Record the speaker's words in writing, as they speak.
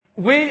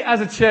We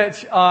as a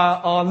church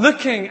are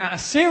looking at a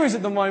series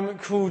at the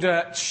moment called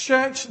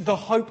Church, the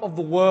Hope of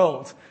the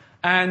World.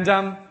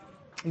 And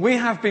we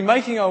have been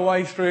making our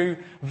way through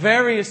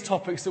various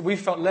topics that we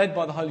felt led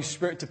by the Holy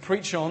Spirit to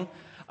preach on,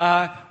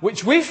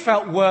 which we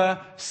felt were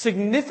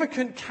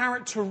significant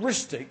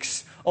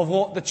characteristics of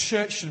what the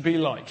church should be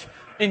like.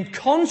 In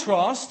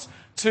contrast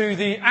to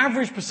the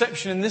average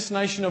perception in this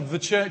nation of the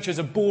church as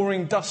a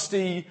boring,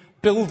 dusty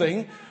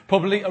building,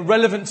 probably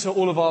irrelevant to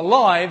all of our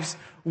lives,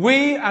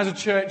 we as a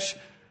church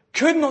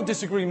could not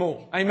disagree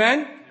more.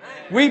 Amen?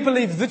 We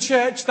believe the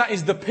church, that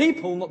is the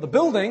people, not the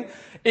building,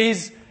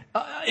 is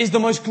the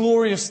most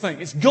glorious thing.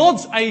 It's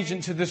God's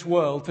agent to this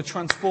world to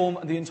transform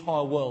the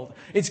entire world.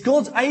 It's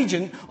God's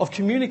agent of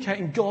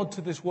communicating God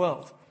to this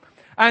world.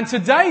 And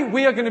today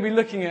we are going to be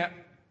looking at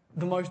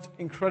the most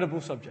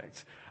incredible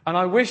subject. And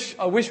I wish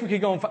we could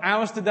go on for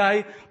hours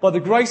today. By the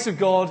grace of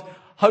God,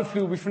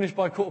 hopefully we'll be finished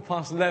by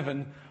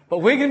 11:15. But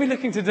we're going to be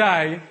looking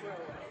today,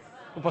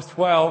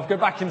 12, go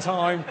back in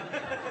time.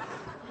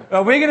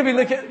 We're going to be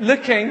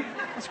looking,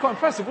 that's quite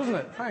impressive, wasn't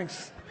it?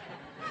 Thanks.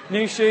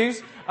 New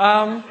shoes.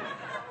 We're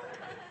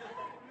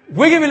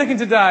going to be looking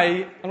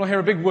today, and I'll hear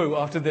a big woo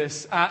after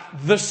this, at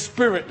the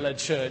Spirit-led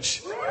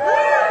church.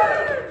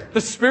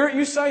 The Spirit,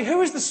 you say?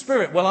 Who is the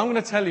Spirit? Well, I'm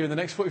going to tell you in the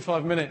next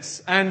 45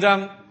 minutes.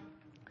 And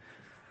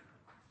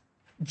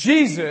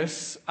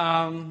Jesus,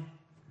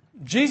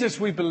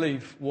 we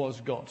believe,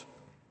 was God.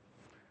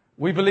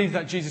 We believe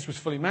that Jesus was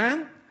fully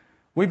man.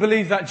 We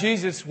believe that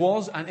Jesus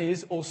was and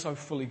is also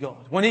fully God.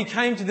 When he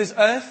came to this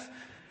earth,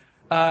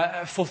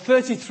 for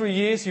 33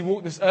 years he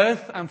walked this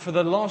earth, and for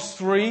the last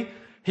 3,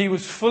 he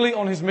was fully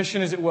on his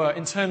mission, as it were,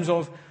 in terms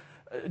of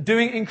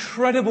doing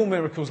incredible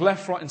miracles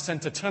left, right and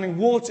centre, turning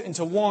water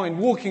into wine,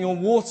 walking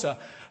on water,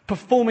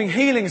 performing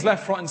healings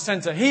left, right and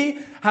centre. He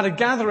had a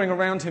gathering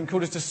around him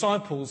called his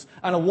disciples,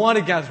 and a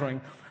wider gathering.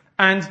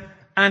 And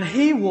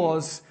he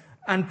was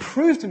and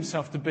proved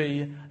himself to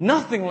be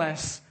nothing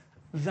less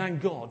than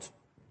God.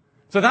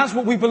 So that's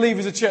what we believe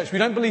as a church. We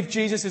don't believe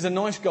Jesus is a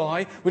nice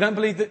guy. We don't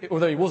believe that,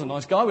 although he was a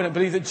nice guy, we don't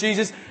believe that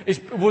Jesus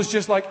was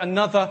just like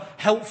another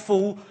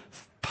helpful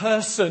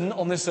person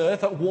on this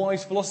earth, a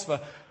wise philosopher.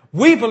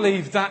 We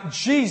believe that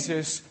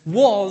Jesus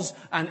was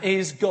and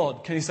is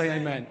God. Can you say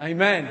amen?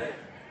 Amen.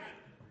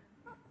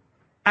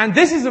 And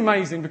this is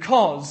amazing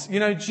because,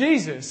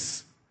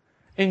 Jesus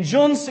in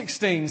John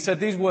 16 said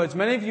these words,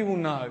 many of you will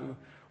know,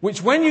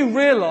 which when you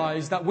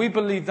realise that we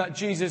believe that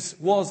Jesus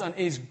was and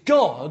is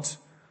God,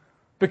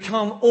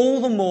 become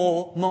all the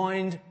more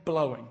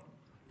mind-blowing.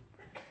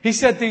 He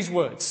said these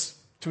words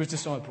to his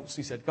disciples.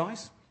 He said,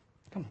 guys,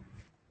 come on.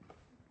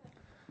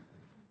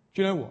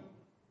 Do you know what?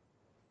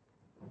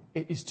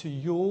 It is to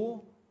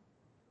your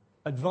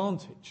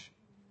advantage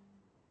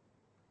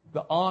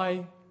that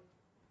I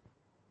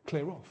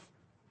clear off,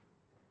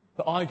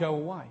 that I go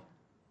away.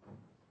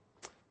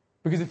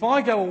 Because if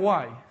I go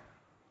away,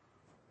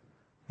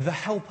 the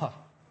Helper,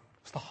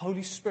 it's the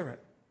Holy Spirit,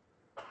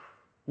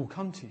 will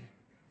come to you.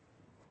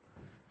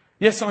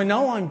 Yes, I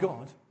know I'm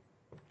God.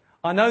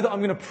 I know that I'm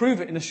going to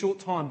prove it in a short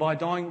time by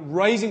dying,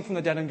 raising from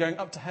the dead and going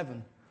up to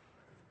heaven.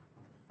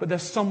 But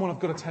there's someone I've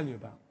got to tell you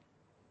about.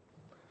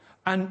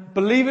 And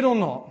believe it or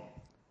not,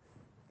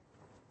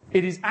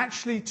 it is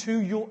actually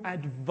to your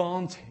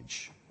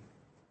advantage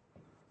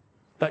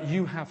that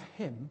you have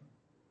him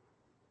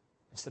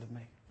instead of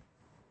me.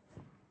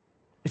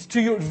 It's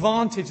to your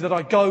advantage that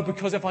I go,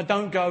 because if I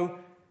don't go,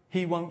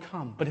 he won't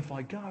come. But if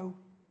I go,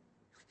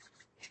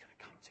 he's going to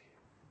come to you.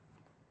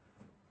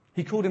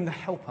 He called him the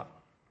Helper.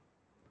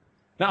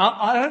 Now,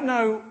 I don't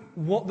know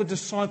what the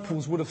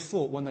disciples would have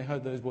thought when they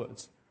heard those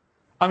words.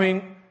 I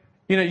mean,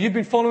 you've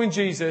been following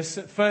Jesus.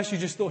 At first you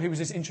just thought he was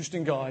this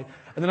interesting guy.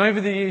 And then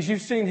over the years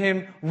you've seen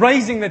him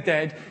raising the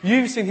dead.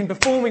 You've seen him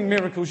performing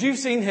miracles. You've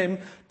seen him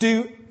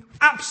do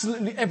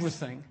absolutely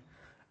everything.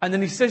 And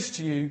then he says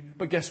to you,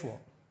 but guess what?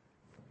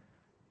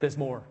 There's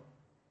more.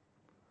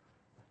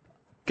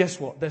 Guess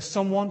what? There's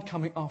someone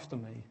coming after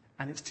me,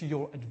 and it's to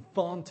your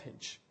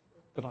advantage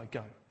that I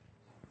go.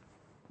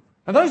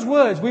 And those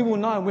words we will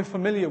know and we're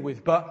familiar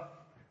with,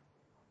 but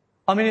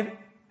I mean,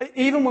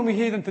 even when we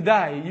hear them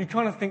today, you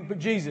kind of think, but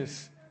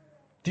Jesus,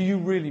 do you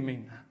really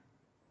mean that?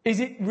 Is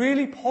it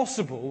really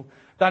possible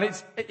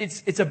that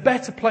it's a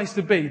better place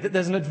to be, that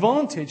there's an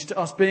advantage to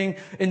us being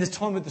in this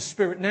time with the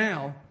Spirit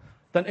now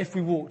than if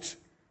we walked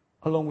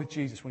along with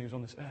Jesus when he was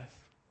on this earth?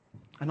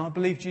 And I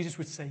believe Jesus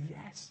would say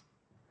yes.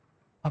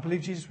 I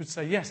believe Jesus would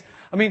say yes.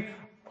 I mean,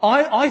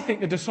 I think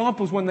the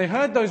disciples, when they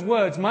heard those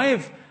words, may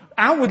have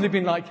outwardly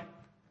been like,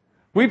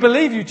 we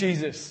believe you,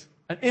 Jesus.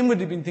 And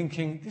inwardly been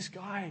thinking, this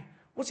guy,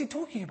 what's he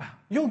talking about?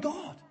 You're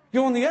God.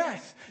 You're on the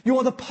earth. You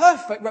are the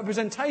perfect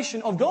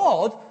representation of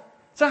God.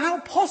 So how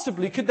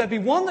possibly could there be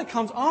one that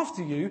comes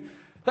after you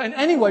that in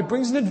any way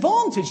brings an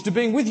advantage to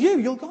being with you?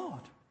 You're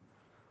God.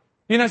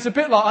 It's a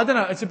bit like,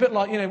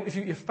 if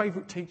you're your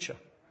favourite teacher.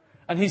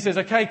 And he says,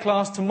 okay,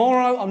 class,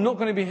 tomorrow I'm not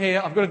going to be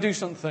here. I've got to do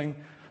something.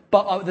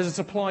 But there's a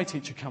supply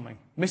teacher coming.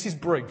 Mrs.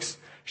 Briggs.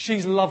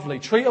 She's lovely.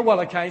 Treat her well,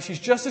 okay? She's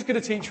just as good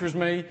a teacher as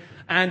me,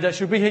 and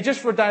she'll be here just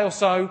for a day or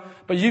so,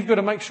 but you've got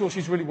to make sure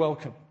she's really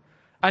welcome.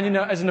 And,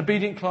 as an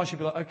obedient class, you'll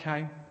be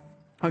like,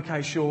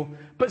 okay, sure.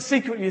 But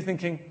secretly you're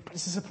thinking, but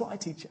it's a supply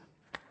teacher.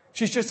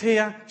 She's just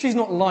here. She's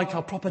not like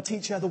our proper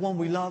teacher, the one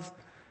we love.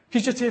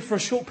 She's just here for a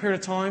short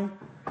period of time.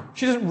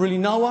 She doesn't really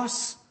know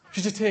us.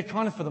 She's just here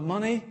kind of for the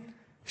money.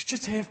 She's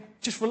just here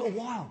just for a little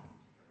while.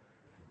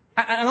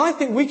 And I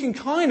think we can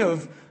kind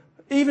of,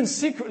 even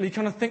secretly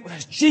kind of think, well,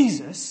 there's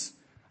Jesus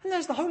and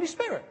there's the Holy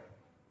Spirit.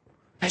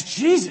 There's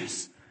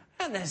Jesus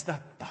and there's the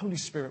Holy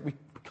Spirit. We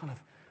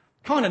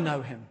kind of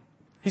know him.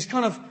 He's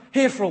kind of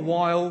here for a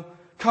while,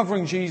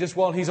 covering Jesus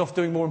while he's off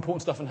doing more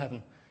important stuff in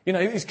heaven.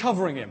 He's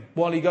covering him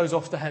while he goes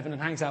off to heaven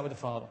and hangs out with the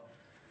Father.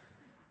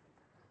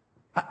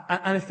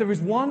 And if there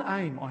is one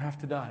aim I have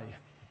today,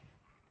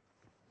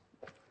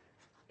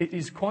 it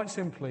is quite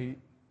simply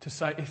to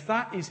say, if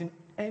that is in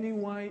any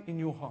way in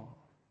your heart,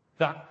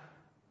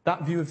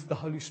 that view of the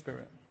Holy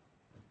Spirit,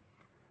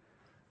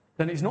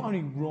 then it's not only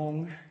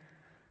wrong,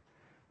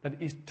 but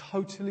it is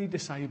totally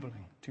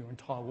disabling to your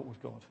entire walk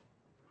with God.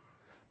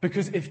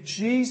 Because if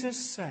Jesus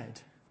said,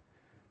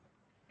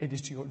 it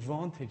is to your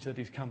advantage that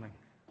he's coming,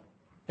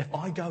 if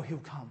I go, he'll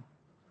come,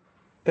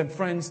 then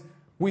friends,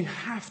 we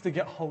have to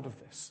get hold of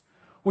this.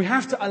 We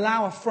have to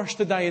allow afresh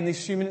today in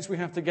these few minutes we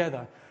have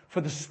together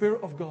for the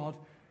Spirit of God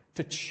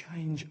to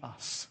change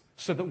us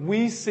so that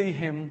we see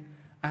him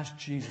as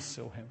Jesus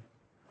saw him.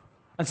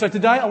 And so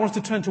today I want us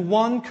to turn to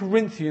 1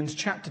 Corinthians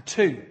chapter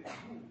 2.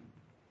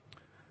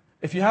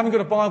 If you haven't got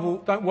a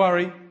Bible, don't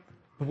worry.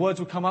 The words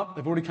will come up.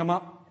 They've already come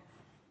up.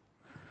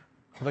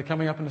 Are they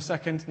coming up in a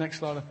second? Next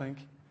slide, I think.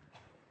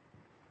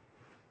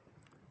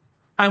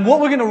 And what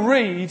we're going to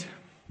read,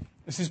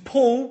 this is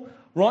Paul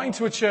writing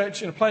to a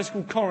church in a place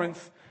called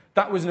Corinth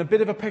that was in a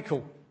bit of a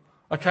pickle.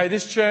 Okay,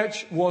 this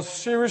church was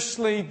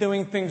seriously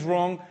doing things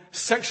wrong.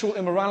 Sexual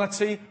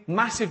immorality,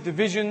 massive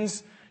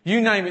divisions,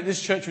 you name it,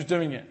 this church was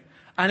doing it.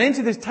 And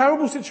into this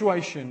terrible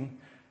situation,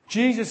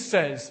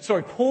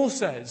 Paul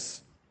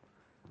says,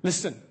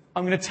 listen,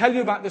 I'm going to tell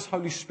you about this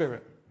Holy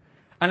Spirit.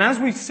 And as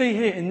we see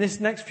here in this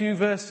next few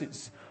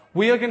verses,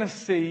 we are going to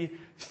see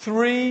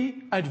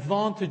 3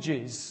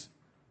 advantages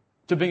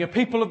to being a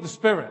people of the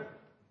Spirit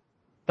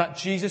that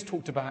Jesus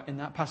talked about in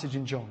that passage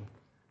in John.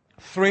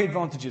 3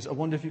 advantages. I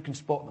wonder if you can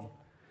spot them.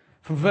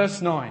 From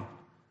verse 9.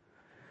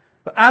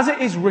 But as it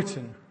is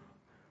written,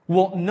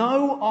 what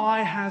no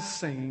eye has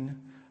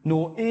seen,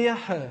 nor ear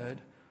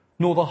heard,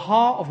 nor the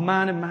heart of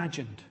man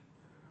imagined,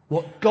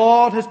 what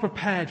God has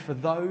prepared for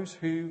those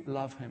who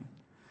love him.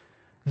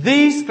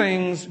 These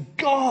things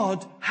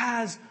God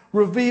has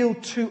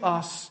revealed to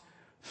us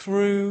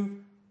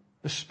through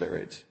the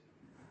Spirit.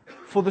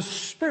 For the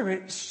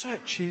Spirit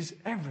searches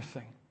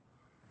everything,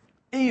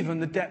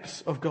 even the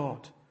depths of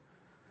God.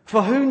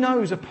 For who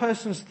knows a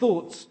person's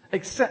thoughts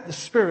except the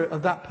spirit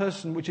of that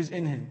person which is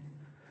in him?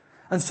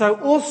 And so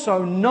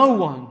also no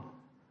one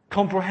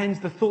comprehends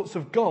the thoughts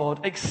of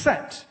God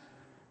except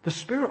the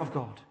Spirit of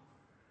God.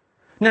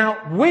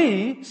 Now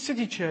we,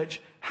 City Church,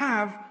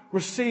 have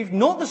received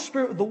not the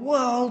spirit of the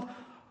world,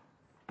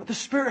 but the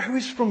Spirit who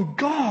is from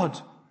God,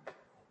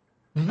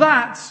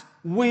 that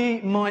we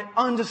might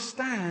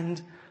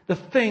understand the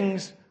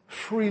things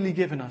freely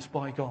given us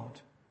by God.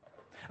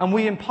 And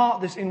we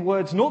impart this in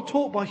words not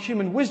taught by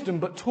human wisdom,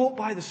 but taught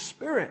by the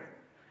Spirit,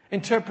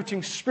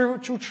 interpreting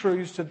spiritual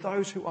truths to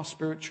those who are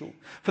spiritual.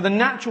 For the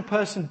natural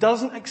person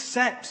doesn't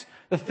accept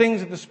the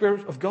things of the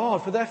Spirit of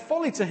God, for they're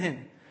folly to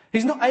him.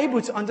 He's not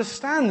able to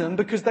understand them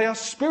because they are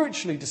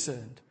spiritually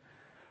discerned.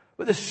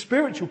 But the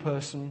spiritual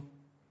person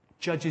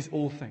judges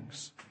all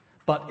things,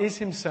 but is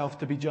himself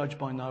to be judged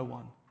by no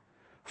one.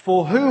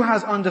 For who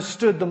has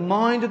understood the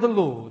mind of the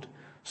Lord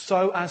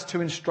so as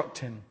to instruct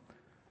him?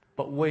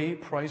 But we,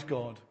 praise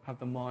God, have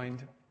the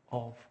mind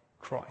of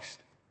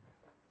Christ.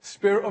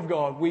 Spirit of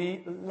God,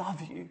 we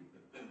love you.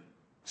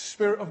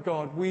 Spirit of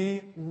God,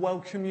 we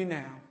welcome you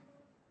now.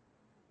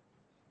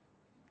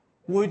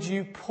 Would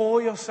you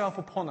pour yourself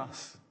upon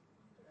us?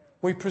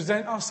 We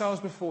present ourselves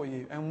before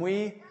you and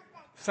we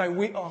say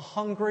we are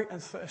hungry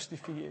and thirsty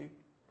for you.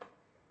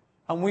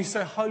 And we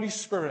say, Holy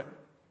Spirit,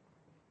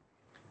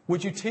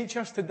 would you teach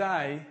us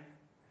today,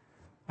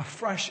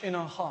 afresh in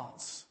our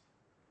hearts,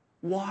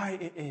 why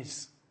it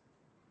is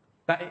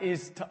that it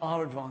is to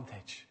our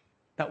advantage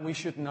that we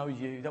should know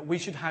you, that we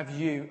should have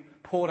you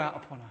poured out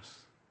upon us.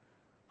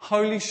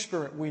 Holy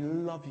Spirit, we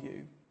love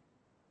you.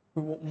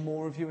 We want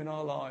more of you in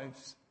our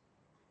lives.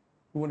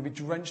 We want to be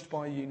drenched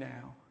by you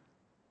now.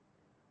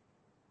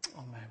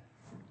 Amen.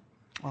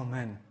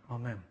 Amen.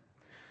 Amen.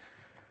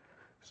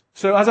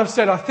 So as I've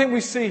said, I think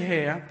we see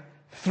here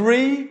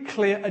 3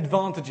 clear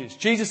advantages.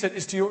 Jesus said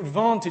it's to your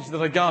advantage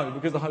that I go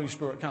because the Holy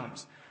Spirit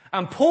comes.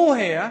 And Paul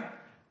here,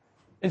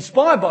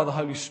 inspired by the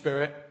Holy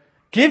Spirit,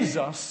 gives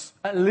us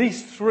at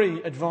least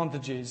 3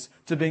 advantages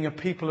to being a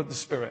people of the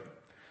Spirit.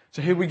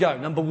 So here we go.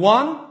 Number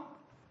 1,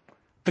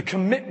 the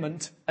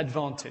commitment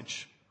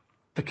advantage.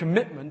 The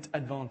commitment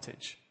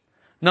advantage.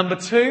 Number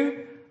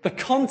 2, the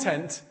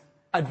content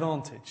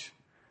advantage.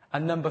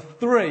 And number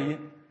 3,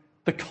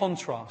 the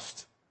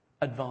contrast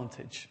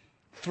advantage.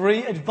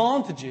 3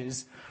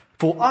 advantages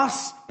for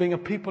us being a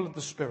people of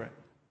the Spirit.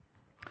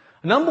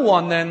 Number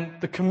 1 then,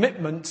 the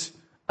commitment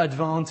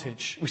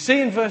advantage. We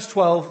see in verse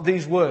 12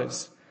 these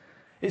words.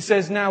 It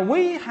says, "Now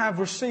we have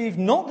received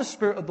not the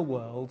spirit of the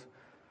world,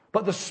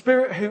 but the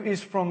Spirit who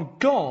is from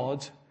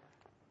God,"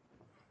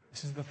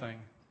 this is the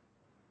thing,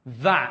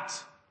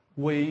 "that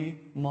we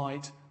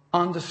might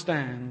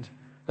understand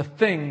the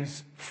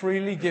things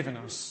freely given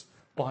us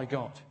by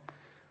God."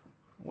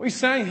 What he's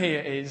saying here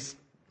is,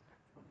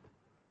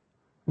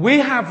 we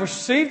have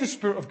received the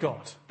Spirit of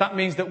God. That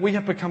means that we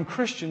have become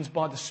Christians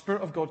by the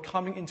Spirit of God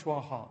coming into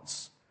our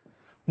hearts.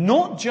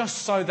 Not just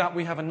so that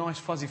we have a nice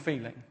fuzzy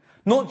feeling.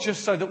 Not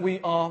just so that we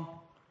are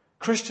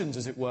Christians,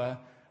 as it were,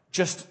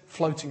 just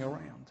floating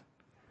around.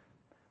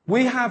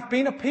 We have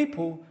been a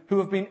people who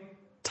have been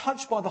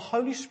touched by the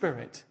Holy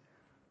Spirit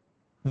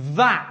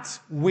that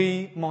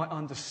we might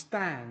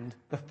understand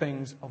the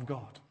things of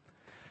God.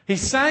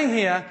 He's saying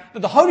here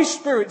that the Holy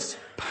Spirit's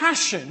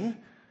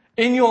passion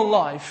in your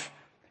life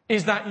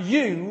is that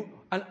you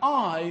and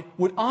I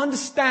would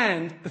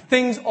understand the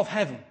things of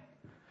heaven.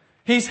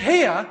 He's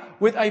here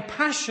with a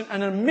passion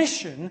and a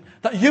mission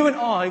that you and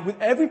I,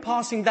 with every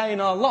passing day in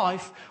our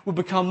life, will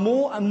become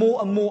more and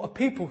more and more a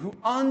people who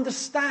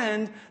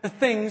understand the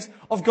things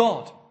of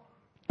God.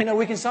 You know,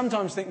 we can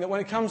sometimes think that when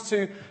it comes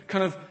to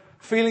kind of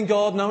feeling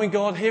God, knowing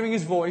God, hearing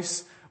His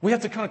voice, we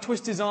have to kind of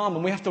twist His arm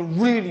and we have to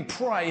really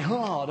pray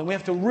hard and we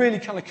have to really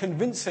kind of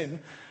convince Him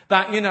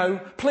that, you know,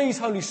 please,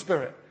 Holy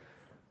Spirit.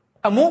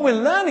 And what we're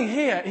learning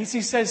here is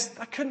He says,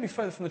 that couldn't be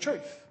further from the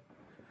truth.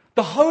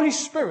 The Holy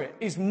Spirit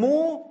is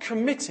more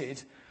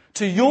committed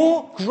to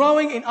your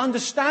growing in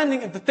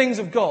understanding of the things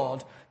of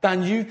God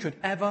than you could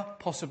ever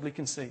possibly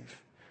conceive.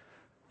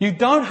 You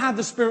don't have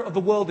the spirit of the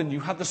world in you.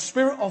 You have the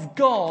Spirit of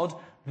God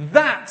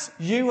that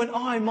you and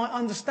I might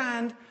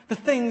understand the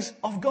things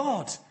of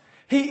God.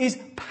 He is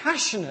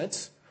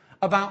passionate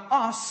about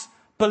us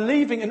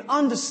believing and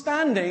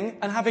understanding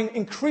and having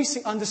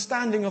increasing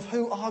understanding of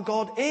who our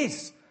God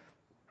is.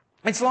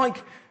 It's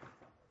like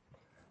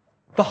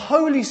the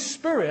Holy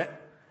Spirit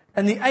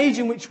and the age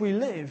in which we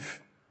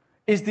live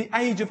is the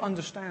age of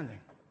understanding.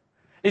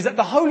 Is that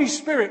the Holy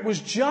Spirit was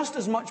just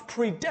as much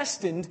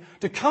predestined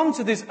to come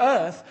to this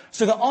earth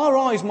so that our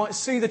eyes might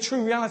see the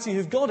true reality of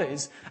who God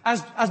is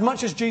as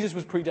much as Jesus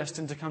was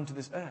predestined to come to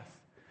this earth.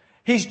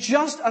 He's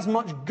just as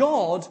much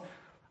God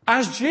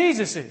as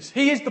Jesus is.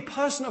 He is the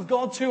person of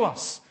God to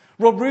us.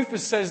 Rob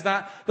Rufus says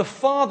that the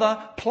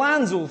Father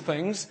plans all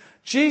things,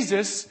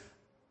 Jesus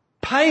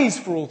pays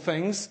for all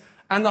things,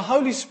 and the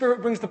Holy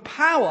Spirit brings the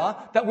power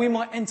that we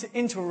might enter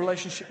into a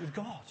relationship with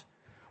God.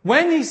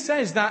 When he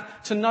says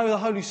that to know the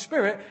Holy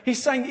Spirit,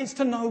 he's saying it's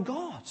to know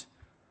God.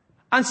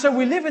 And so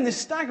we live in this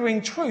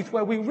staggering truth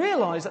where we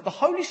realize that the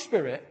Holy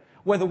Spirit,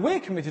 whether we're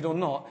committed or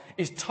not,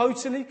 is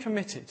totally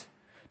committed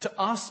to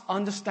us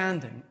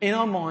understanding in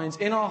our minds,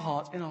 in our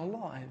hearts, in our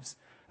lives,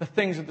 the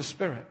things of the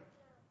Spirit.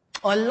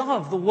 I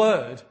love the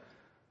word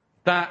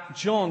that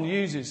John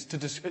uses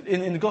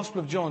in the Gospel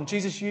of John,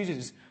 Jesus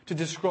uses to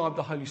describe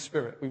the Holy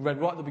Spirit. We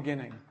read right at the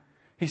beginning.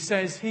 He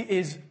says He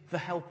is the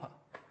helper.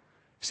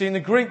 See, in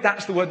the Greek,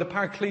 that's the word, the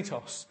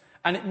parakletos.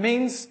 And it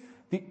means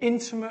the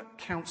intimate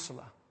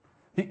counselor,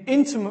 the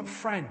intimate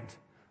friend,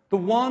 the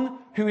one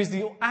who is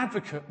the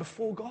advocate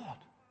before God.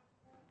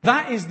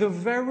 That is the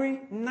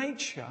very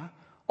nature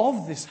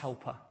of this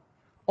helper,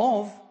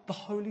 of the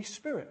Holy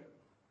Spirit,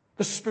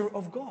 the Spirit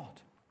of God.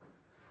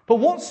 But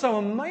what's so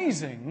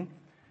amazing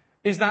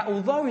is that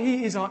although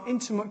He is our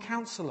intimate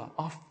counselor,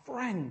 our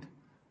friend,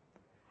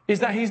 is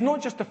that He's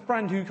not just a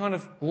friend who kind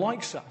of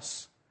likes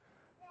us,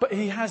 but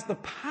He has the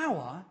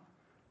power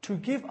to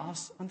give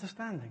us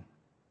understanding.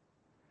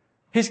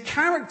 His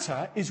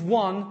character is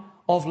one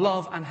of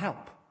love and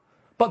help.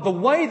 But the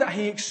way that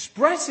He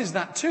expresses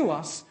that to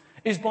us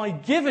is by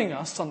giving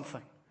us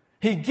something.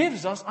 He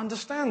gives us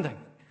understanding.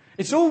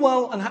 It's all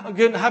well and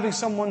good having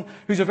someone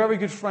who's a very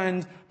good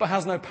friend but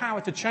has no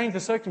power to change the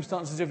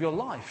circumstances of your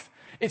life.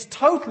 It's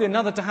totally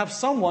another to have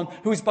someone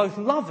who is both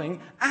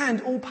loving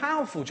and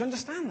all-powerful. Do you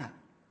understand that?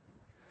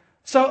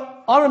 So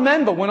I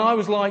remember when I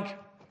was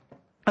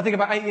I think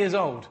about 8 years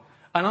old,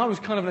 and I was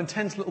kind of an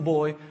intense little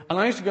boy, and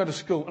I used to go to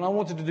school, and I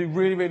wanted to do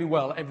really, really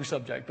well at every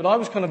subject, but I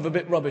was kind of a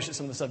bit rubbish at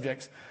some of the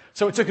subjects.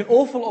 So it took an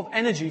awful lot of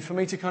energy for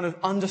me to kind of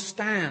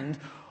understand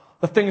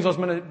the things I was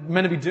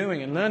meant to be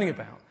doing and learning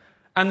about.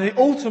 And the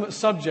ultimate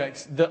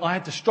subject that I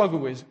had to struggle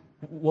with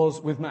was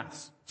with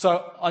maths.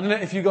 So I don't know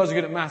if you guys are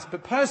good at maths,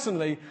 but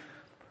personally,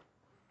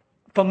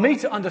 for me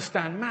to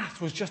understand maths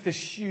was just this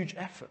huge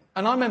effort.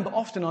 And I remember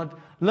often I'd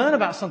learn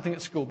about something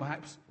at school,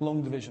 perhaps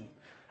long division.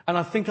 And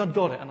I think I'd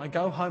got it. And I'd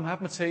go home,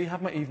 have my tea,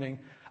 have my evening,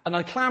 and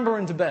I'd clamber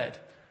into bed.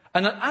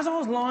 And as I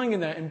was lying in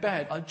there in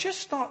bed,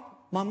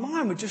 my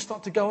mind would just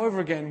start to go over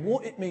again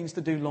what it means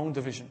to do long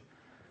division.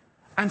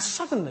 And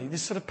suddenly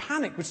this sort of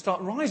panic would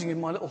start rising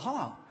in my little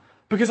heart.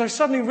 Because I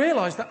suddenly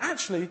realised that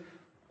actually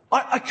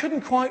I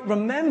couldn't quite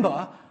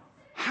remember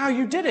how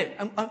you did it.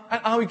 And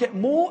I would get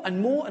more and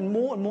more and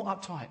more and more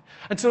uptight.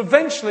 Until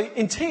eventually,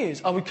 in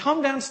tears, I would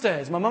come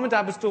downstairs. My mum and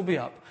dad would still be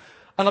up.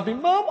 And I'd be,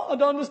 Mum, I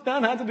don't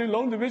understand how to do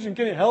long division.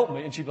 Can you help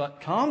me? And she'd be like,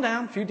 calm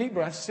down, a few deep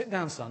breaths, sit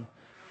down, son.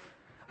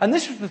 And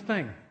this was the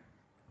thing.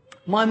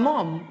 My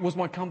mum was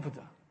my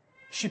comforter.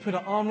 She put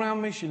her arm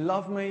around me. She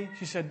loved me.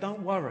 She said,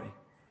 don't worry.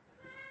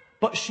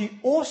 But she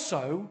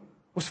also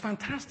was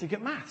fantastic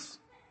at maths.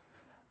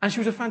 And she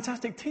was a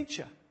fantastic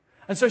teacher.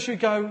 And so she would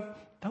go,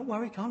 don't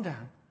worry, calm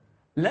down.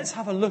 Let's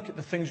have a look at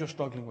the things you're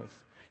struggling with.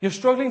 You're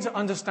struggling to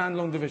understand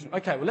long division.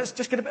 Okay, well, let's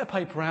just get a bit of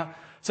paper out.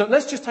 So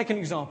let's just take an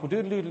example.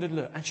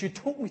 And she'd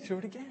talk me through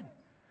it again.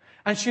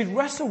 And she'd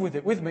wrestle with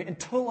it with me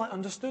until I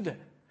understood it.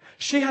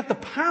 She had the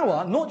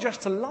power not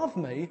just to love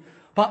me,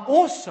 but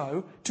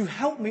also to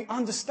help me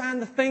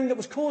understand the thing that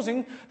was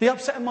causing the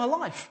upset in my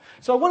life.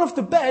 So I went off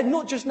to bed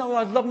not just knowing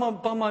I was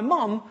loved by my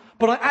mum,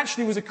 but I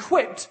actually was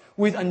equipped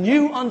with a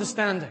new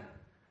understanding.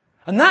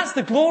 And that's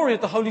the glory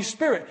of the Holy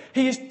Spirit.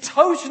 He is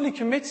totally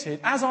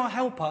committed as our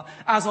helper,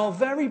 as our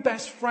very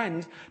best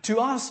friend, to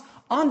us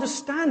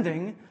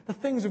understanding the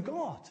things of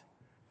God.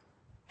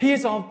 He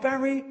is our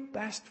very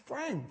best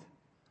friend.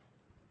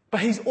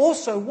 But he's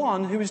also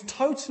one who is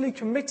totally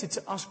committed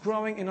to us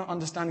growing in our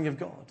understanding of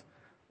God.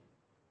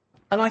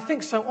 And I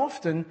think so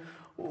often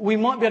we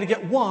might be able to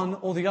get one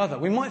or the other.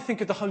 We might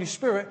think of the Holy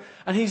Spirit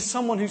and he's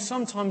someone who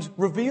sometimes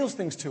reveals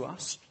things to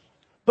us,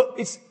 but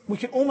we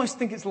can almost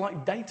think it's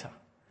like data.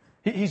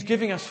 He's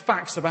giving us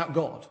facts about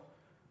God.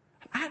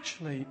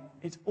 Actually,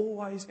 it's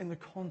always in the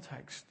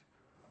context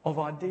of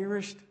our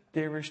dearest,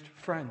 dearest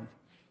friend.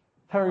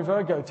 Terry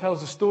Virgo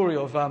tells the story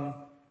of a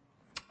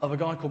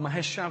guy called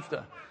Mahesh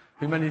Shavda,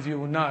 who many of you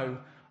will know.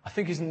 I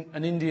think he's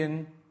an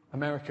Indian,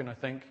 American, I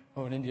think,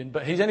 or an Indian.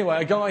 But he's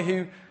anyway a guy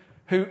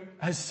who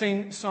has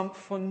seen some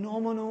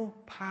phenomenal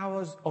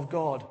powers of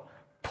God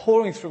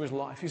pouring through his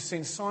life. He's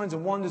seen signs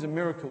and wonders and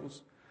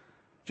miracles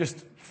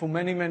just for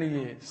many, many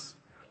years.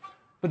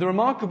 But the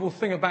remarkable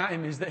thing about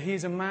him is that he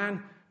is a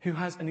man who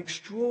has an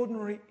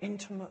extraordinary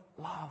intimate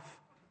love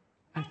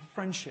and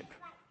friendship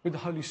with the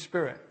Holy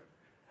Spirit.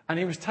 And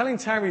he was telling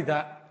Terry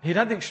that he'd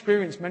had the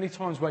experience many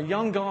times where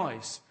young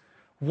guys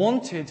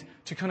wanted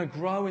to kind of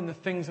grow in the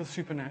things of the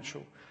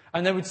supernatural.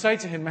 And they would say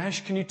to him,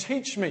 Mahesh, can you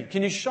teach me?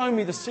 Can you show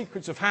me the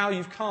secrets of how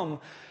you've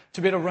come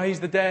to be able to raise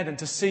the dead and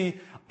to see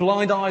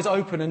blind eyes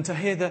open and to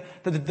hear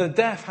the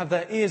deaf have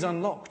their ears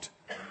unlocked?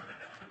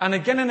 And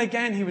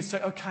again he would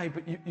say, okay,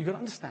 but you've got to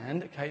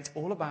understand, okay, it's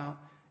all about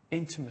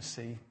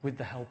intimacy with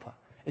the helper.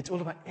 It's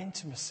all about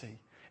intimacy.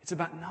 It's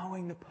about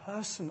knowing the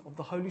person of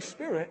the Holy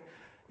Spirit.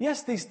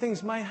 Yes, these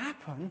things may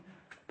happen,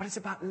 but it's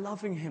about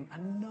loving him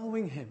and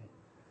knowing him.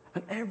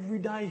 And every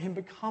day him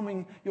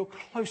becoming your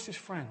closest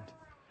friend.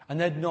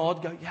 And they'd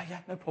nod, go, yeah,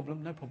 no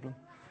problem.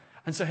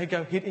 And so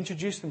he'd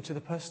introduce them to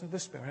the person of the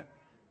Spirit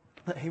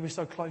that he was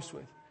so close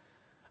with.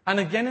 And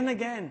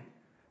again,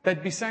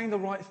 they'd be saying the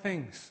right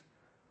things.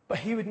 But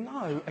he would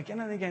know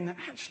again and again that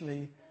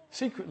actually,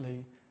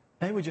 secretly,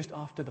 they were just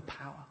after the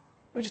power.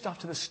 They were just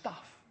after the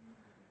stuff.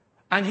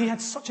 And he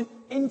had such an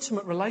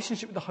intimate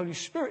relationship with the Holy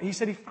Spirit. He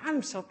said he found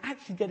himself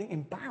actually getting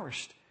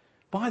embarrassed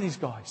by these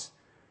guys.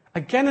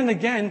 Again and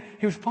again,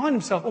 he would find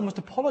himself almost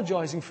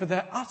apologizing for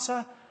their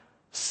utter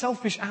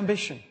selfish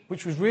ambition,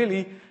 which was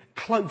really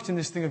cloaked in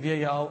this thing of,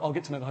 I'll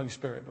get to know the Holy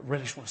Spirit, but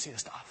really just want to see the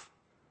stuff.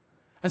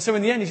 And so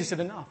in the end, he just said,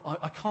 enough.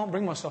 I can't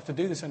bring myself to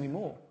do this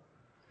anymore.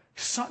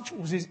 Such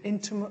was his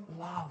intimate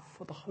love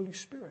for the Holy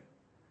Spirit.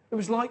 It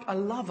was like a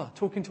lover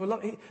talking to a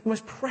lover, the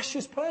most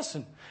precious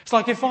person. It's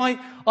like if I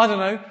don't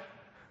know,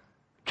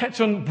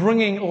 kept on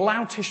bringing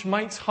loutish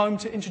mates home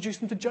to introduce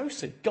them to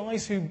Josie.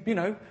 Guys who,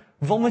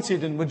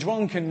 vomited and were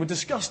drunk and were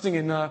disgusting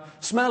and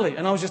smelly.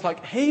 And I was just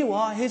like, here you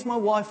are, here's my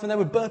wife. And they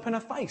would burp in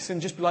her face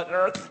and just be like,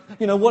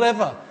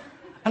 whatever.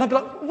 And I'd be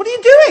like, what are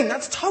you doing?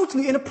 That's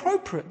totally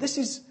inappropriate. This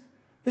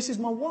is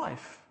my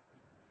wife.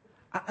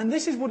 And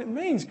this is what it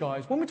means,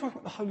 guys. When we talk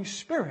about the Holy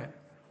Spirit,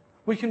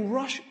 we can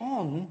rush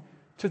on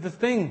to the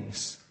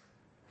things.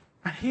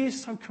 And he is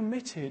so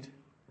committed.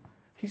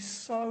 He's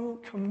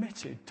so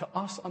committed to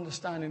us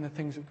understanding the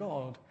things of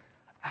God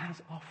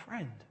as our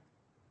friend.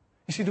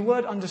 You see, the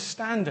word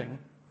understanding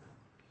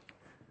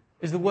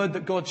is the word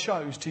that God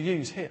chose to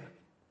use here.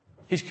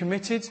 He's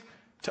committed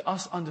to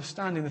us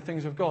understanding the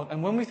things of God.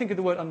 And when we think of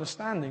the word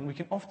understanding, we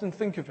can often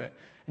think of it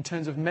in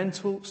terms of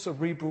mental,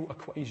 cerebral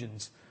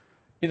equations.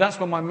 That's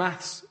when my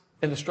maths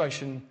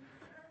illustration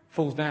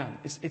falls down.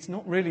 It's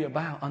not really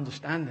about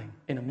understanding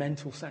in a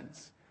mental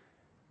sense.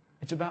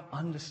 It's about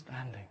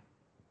understanding.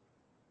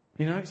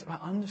 It's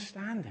about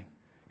understanding.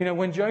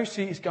 When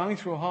Josie is going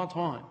through a hard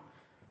time,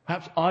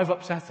 perhaps I've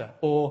upset her,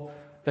 or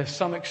there's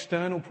some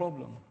external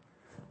problem.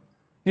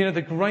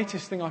 The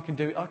greatest thing I can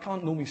do, I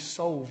can't normally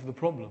solve the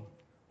problem.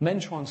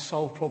 Men try and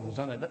solve problems,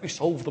 don't they? Let me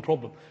solve the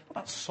problem. What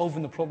about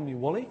solving the problem, you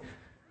Wally?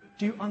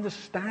 Do you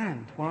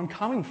understand where I'm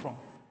coming from?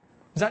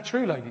 Is that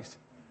true, ladies?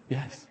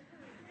 Yes.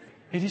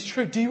 It is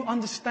true. Do you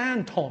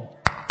understand, Tom?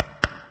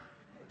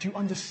 Do you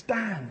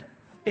understand?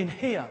 In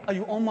here, are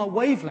you on my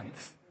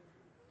wavelength?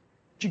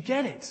 Do you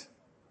get it?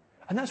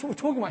 And that's what we're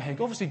talking about here.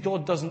 Obviously,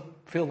 God doesn't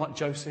feel like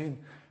Josie and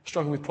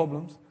struggle with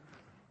problems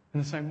in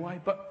the same way.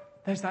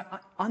 But there's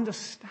that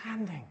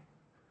understanding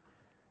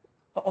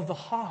of the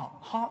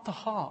heart to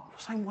heart,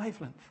 same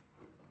wavelength.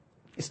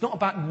 It's not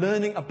about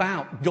learning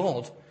about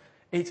God.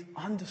 It's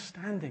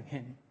understanding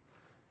him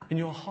in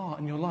your heart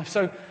and your life.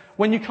 So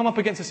when you come up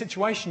against a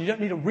situation, you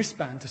don't need a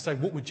wristband to say,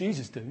 what would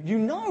Jesus do? You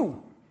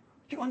know.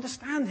 You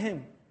understand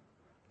him.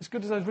 As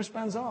good as those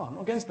wristbands are. I'm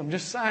not against them. I'm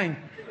just saying.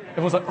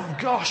 Everyone's like, oh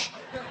gosh.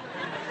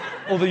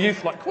 Or the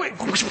youth like, quick.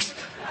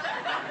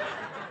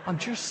 I'm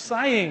just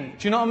saying.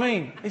 Do you know what I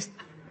mean?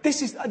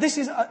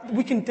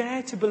 We can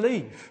dare to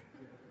believe.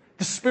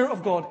 The Spirit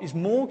of God is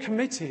more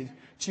committed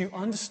to you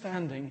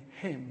understanding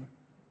him.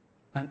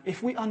 And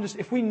if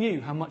we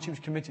knew how much he was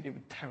committed, it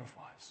would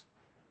terrify us.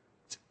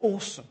 It's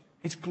awesome.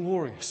 It's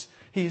glorious.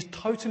 He is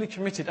totally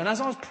committed. And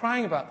as I was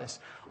praying about this,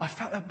 I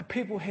felt that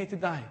people here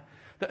today,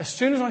 that as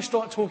soon as I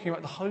start talking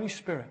about the Holy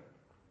Spirit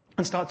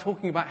and start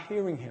talking about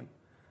hearing him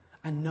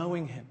and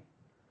knowing him,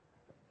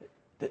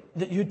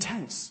 that you're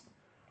tense.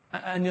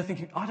 And you're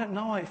thinking, I don't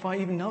know if I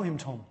even know him,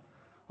 Tom.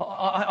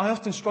 I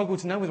often struggle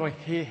to know whether I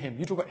hear him.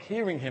 You talk about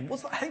hearing him.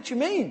 What the heck do you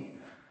mean?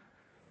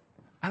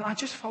 And I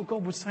just felt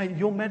God would say,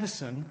 your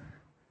medicine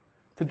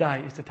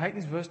today is to take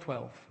this verse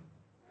 12.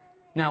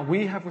 Now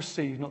we have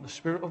received not the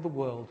spirit of the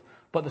world,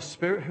 but the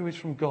Spirit who is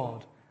from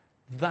God.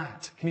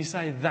 That, can you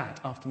say that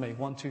after me?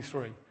 1, 2,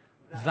 3.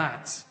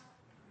 That.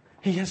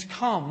 He has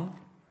come,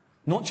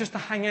 not just to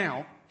hang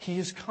out, he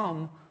has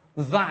come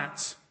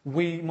that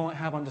we might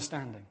have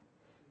understanding.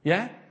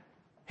 Yeah?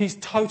 He's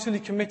totally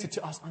committed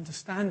to us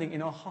understanding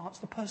in our hearts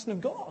the person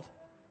of God.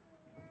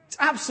 It's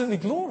absolutely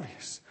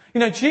glorious. You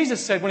know,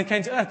 Jesus said when he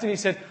came to earth, he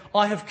said,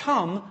 I have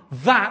come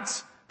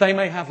that they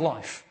may have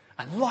life,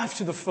 and life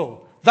to the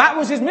full. That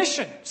was his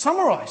mission,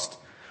 summarized.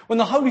 When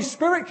the Holy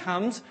Spirit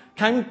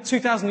came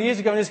 2,000 years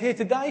ago and is here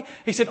today,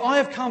 he said, I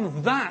have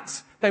come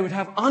that they would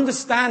have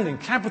understanding,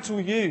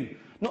 capital U,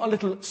 not a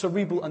little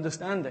cerebral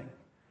understanding.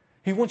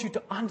 He wants you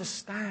to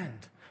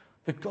understand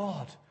the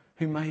God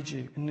who made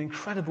you in an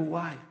incredible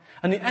way.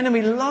 And the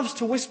enemy loves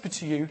to whisper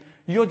to you,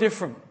 you're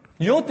different.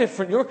 You're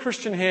different. You're a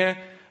Christian here,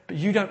 but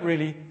you don't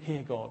really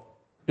hear God.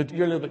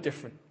 You're a little bit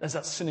different. There's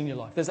that sin in your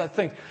life. There's that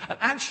thing. And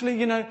actually,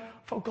 you know,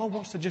 God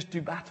wants to just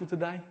do battle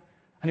today.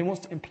 And he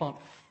wants to implant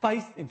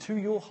faith into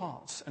your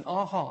hearts and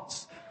our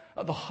hearts.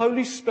 That the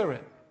Holy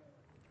Spirit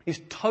is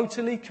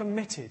totally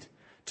committed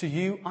to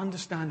you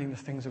understanding the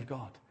things of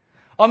God.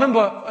 I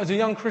remember as a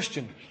young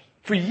Christian,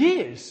 for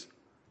years,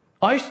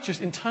 I used to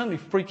just internally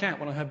freak out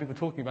when I heard people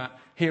talking about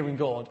hearing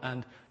God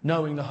and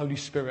knowing the Holy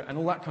Spirit and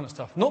all that kind of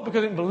stuff. Not because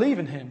I didn't believe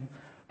in him,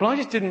 but I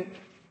just didn't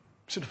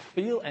sort of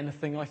feel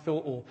anything, I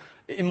thought. Or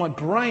in my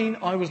brain,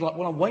 I was like,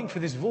 well, I'm waiting for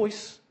this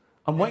voice.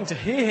 I'm waiting to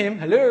hear him.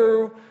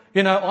 Hello.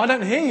 You know, I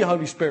don't hear you,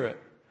 Holy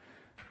Spirit.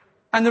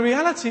 And the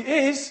reality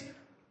is,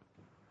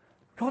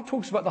 God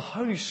talks about the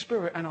Holy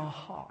Spirit and our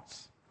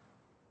hearts.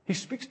 He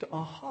speaks to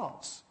our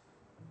hearts.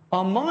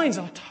 Our minds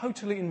are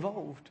totally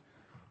involved.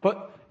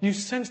 But you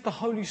sense the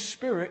Holy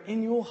Spirit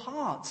in your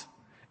heart.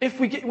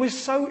 We're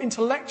so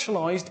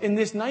intellectualized in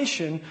this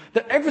nation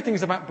that everything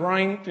is about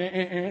brain.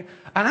 And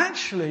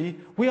actually,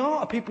 we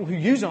are a people who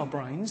use our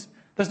brains.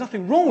 There's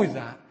nothing wrong with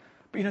that.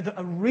 But you know, the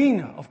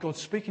arena of God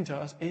speaking to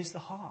us is the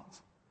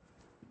heart.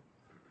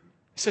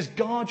 It says,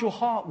 guard your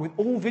heart with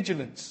all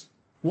vigilance.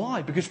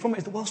 Why? Because from it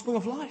is the wellspring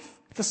of life.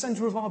 It's the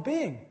center of our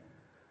being.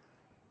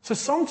 So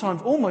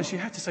sometimes almost you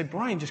have to say,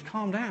 brain, just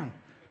calm down.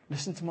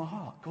 Listen to my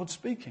heart. God's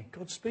speaking.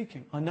 God's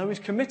speaking. I know he's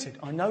committed.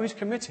 I know he's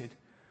committed.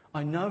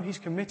 I know he's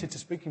committed to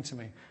speaking to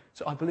me.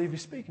 So I believe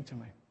he's speaking to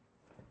me.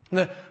 And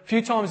a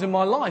few times in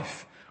my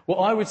life, what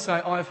I would say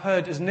I've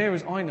heard, as near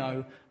as I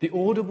know, the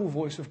audible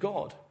voice of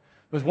God.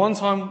 There was one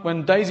time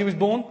when Daisy was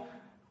born,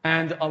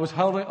 and I was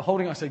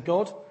holding, I said,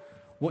 God,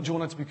 what do you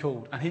want her to be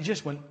called? And he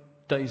just went,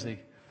 Daisy.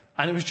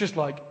 And it was just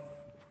like,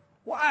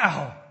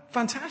 wow,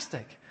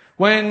 fantastic.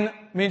 When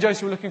me and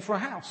Josie were looking for a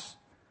house,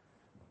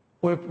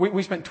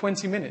 we spent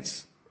 20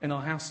 minutes in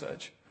our house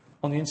search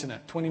on the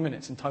internet, 20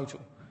 minutes in total,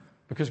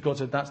 because God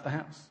said, that's the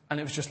house. And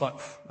it was just like,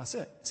 that's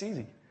it, it's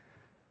easy.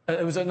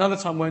 There was another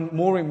time when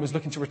Maureen was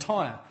looking to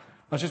retire.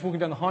 I was just walking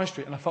down the high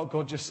street and I felt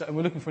God just say, and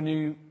we're looking for a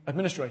new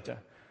administrator.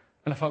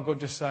 And I felt God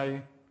just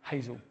say,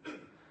 Hazel.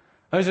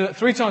 Those are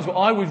 3 times where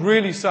I would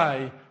really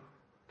say,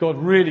 God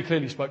really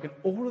clearly spoke, and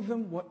all of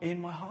them were in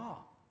my heart.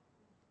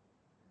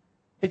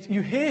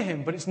 You hear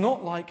him, but it's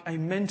not like a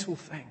mental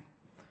thing.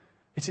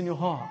 It's in your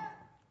heart.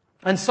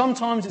 And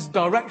sometimes it's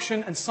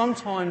direction, and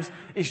sometimes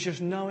it's just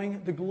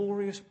knowing the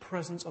glorious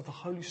presence of the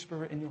Holy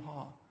Spirit in your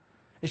heart.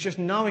 It's just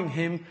knowing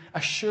him,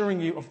 assuring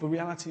you of the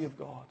reality of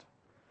God.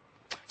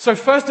 So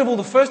first of all,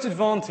 the first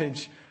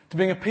advantage to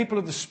being a people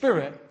of the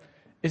Spirit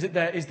is that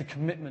there is the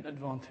commitment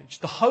advantage.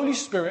 The Holy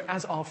Spirit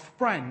as our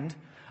friend,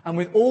 and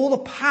with all the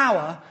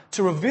power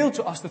to reveal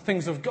to us the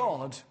things of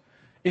God,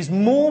 is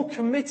more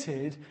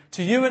committed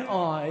to you and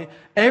I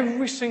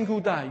every single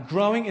day,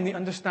 growing in the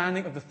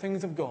understanding of the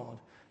things of God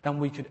than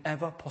we could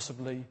ever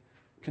possibly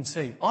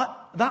conceive.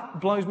 That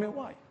blows me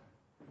away.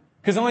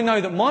 Because I know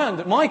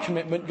that my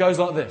commitment goes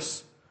like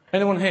this.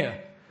 Anyone here?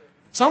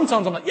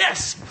 Sometimes I'm like,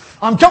 yes,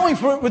 I'm going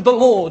for it with the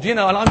Lord, and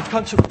I'm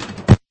kind of...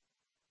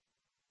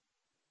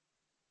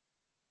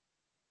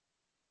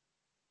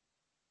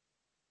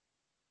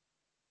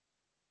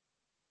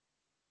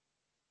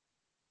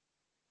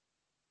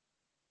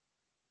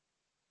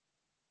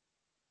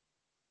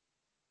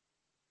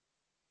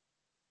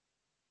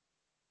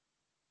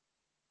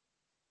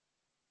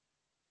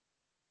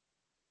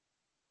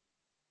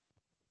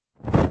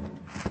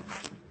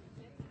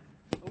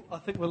 I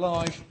think we're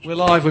live. We're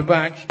live. We're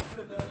back.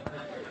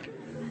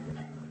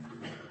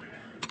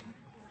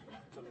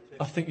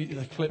 I think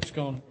the clip's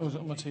gone. Oh, is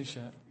it on my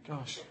t-shirt?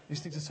 Gosh,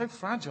 these things are so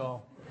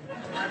fragile.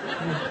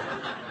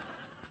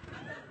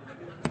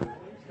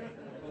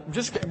 I'm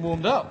just getting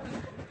warmed up.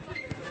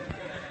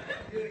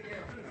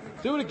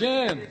 Do it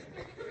again.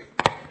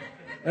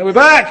 And we're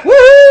back.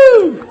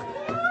 Woo!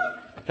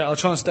 Okay, I'll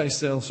try and stay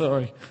still.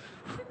 Sorry.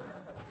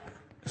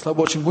 It's like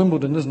watching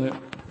Wimbledon, isn't it?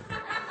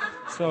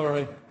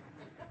 Sorry.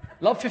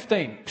 Love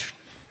 15.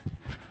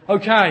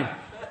 Okay.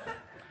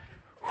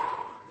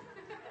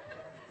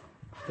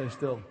 Stay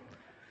still.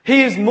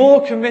 He is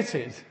more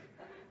committed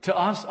to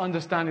us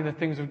understanding the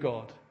things of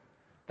God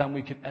than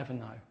we could ever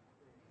know.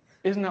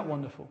 Isn't that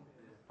wonderful?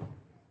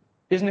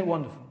 Isn't it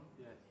wonderful?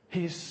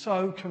 He is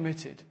so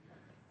committed.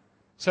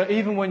 So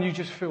even when you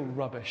just feel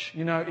rubbish,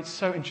 it's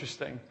so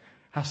interesting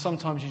how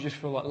sometimes you just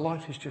feel like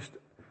life is just,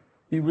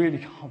 you really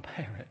can't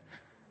bear it.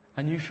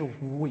 And you feel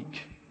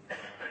weak.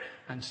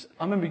 And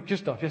I remember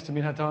Gustav,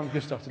 yesterday we had time with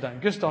Gustav today.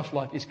 And Gustav's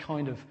life is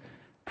kind of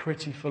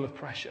pretty full of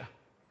pressure.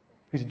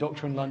 He's a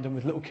doctor in London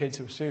with little kids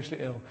who are seriously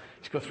ill.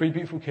 He's got 3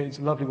 beautiful kids,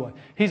 a lovely wife.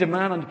 He's a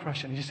man under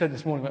pressure. And he just said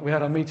this morning, we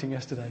had our meeting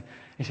yesterday.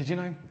 He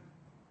said,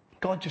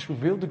 God just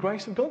revealed the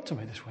grace of God to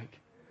me this week.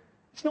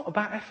 It's not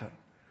about effort.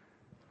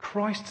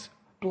 Christ's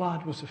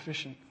blood was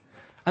sufficient.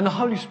 And the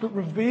Holy Spirit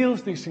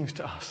reveals these things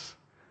to us.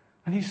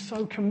 And He's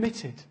so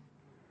committed.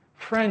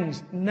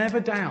 Friends, never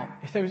doubt,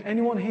 if there is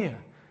anyone here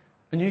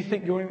and you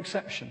think you're an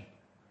exception,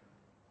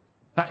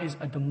 that is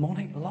a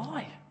demonic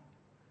lie.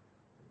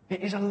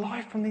 It is a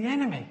lie from the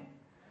enemy.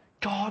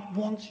 God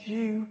wants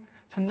you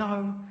to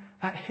know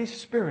that His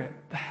Spirit,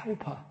 the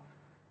Helper,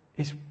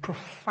 is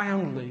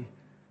profoundly,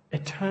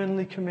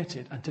 eternally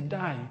committed. And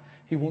today,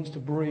 He wants to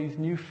breathe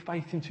new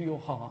faith into your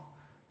heart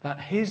that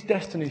His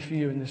destiny for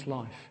you in this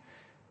life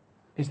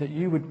is that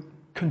you would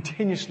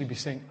continuously be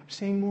saying, I'm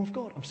seeing more of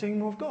God, I'm seeing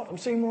more of God, I'm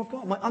seeing more of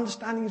God. My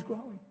understanding is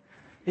growing.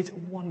 It's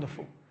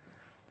wonderful.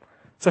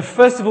 So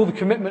first of all, the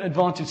commitment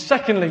advantage.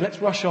 Secondly, let's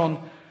rush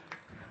on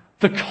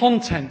the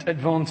content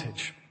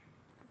advantage.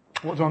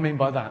 What do I mean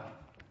by that?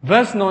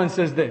 Verse 9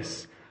 says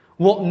this,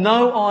 what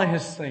no eye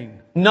has seen,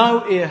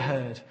 no ear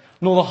heard,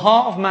 nor the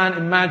heart of man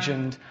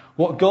imagined,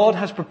 what God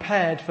has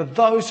prepared for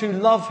those who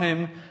love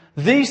Him,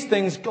 these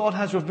things God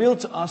has revealed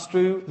to us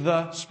through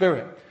the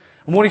Spirit.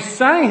 And what He's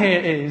saying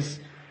here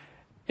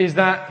is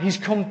that he's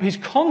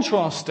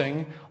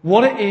contrasting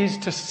what it is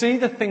to see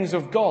the things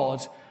of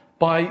God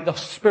by the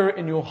Spirit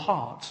in your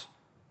heart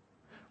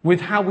with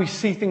how we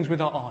see things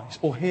with our eyes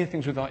or hear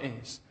things with our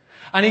ears.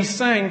 And He's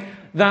saying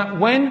that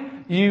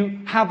when you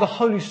have the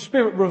Holy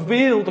Spirit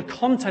reveal the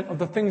content of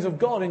the things of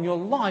God in your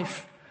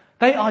life,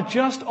 they are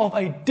just of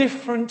a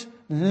different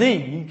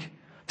league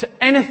to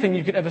anything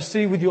you could ever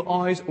see with your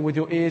eyes or with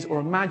your ears or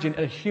imagine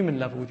at a human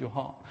level with your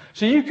heart.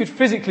 So you could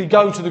physically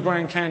go to the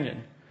Grand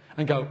Canyon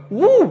and go,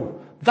 woo,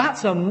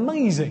 that's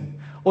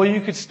amazing. Or you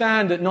could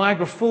stand at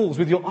Niagara Falls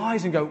with your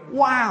eyes and go,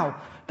 wow,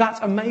 that's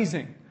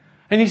amazing.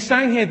 And He's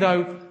saying here,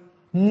 though,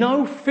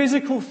 no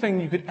physical thing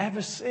you could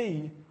ever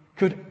see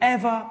could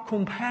ever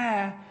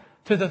compare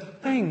to the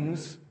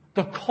things,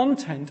 the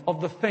content of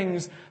the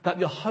things that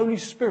the Holy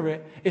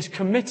Spirit is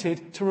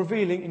committed to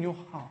revealing in your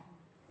heart.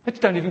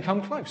 It don't even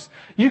come close.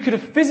 You could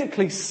have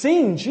physically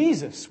seen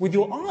Jesus with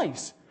your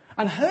eyes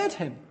and heard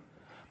Him.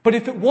 But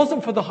if it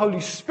wasn't for the Holy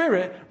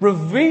Spirit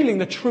revealing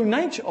the true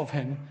nature of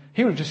Him,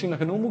 He would have just seemed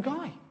like a normal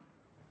guy.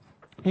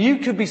 You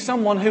could be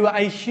someone who at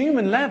a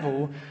human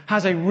level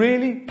has a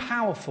really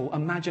powerful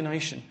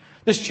imagination.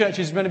 This church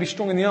is meant to be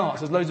strong in the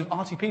arts. There's loads of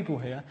arty people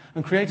here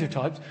and creative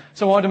types.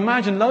 So I'd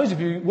imagine loads of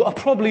you are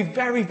probably got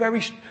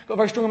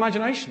very strong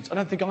imaginations. I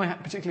don't think I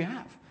particularly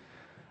have.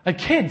 And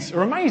kids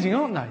are amazing,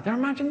 aren't they? Their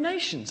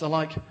imaginations are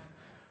like,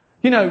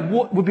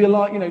 what would be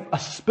like, a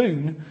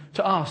spoon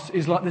to us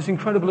is like this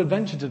incredible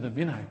adventure to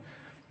them,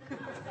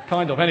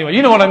 Kind of. Anyway,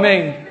 you know what I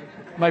mean.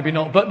 Maybe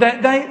not. But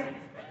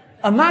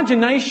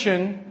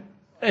imagination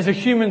as a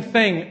human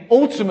thing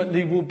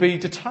ultimately will be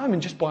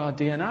determined just by our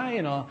DNA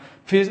and our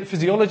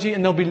physiology,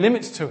 and there'll be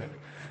limits to it.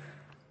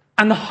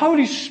 And the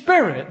Holy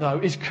Spirit, though,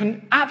 is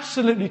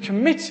absolutely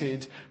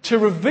committed to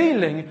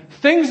revealing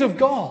things of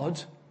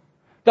God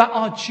that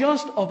are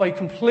just of a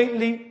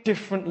completely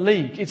different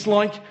league. It's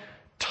like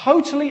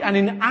totally an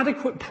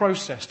inadequate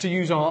process to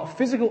use our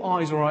physical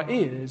eyes or our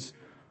ears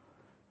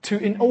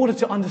in order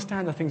to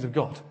understand the things of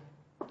God.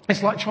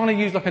 It's like trying to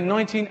use like a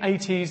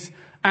 1980s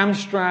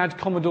Amstrad,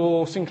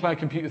 Commodore, Sinclair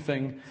computer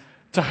thing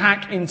to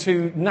hack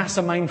into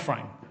NASA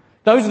mainframe.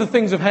 Those are the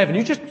things of heaven.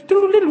 You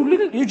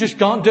just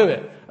can't do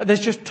it.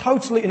 There's just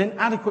totally an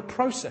inadequate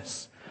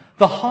process.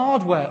 The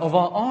hardware of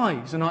our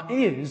eyes and our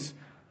ears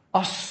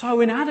are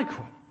so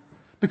inadequate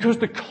because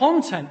the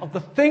content of the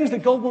things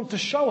that God wants to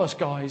show us,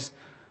 guys,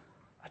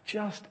 are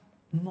just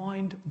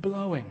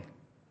mind-blowing.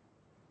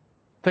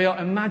 They are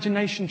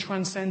imagination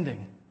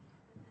transcending.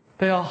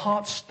 They are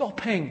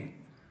heart-stopping.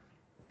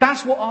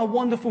 That's what our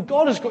wonderful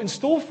God has got in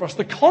store for us.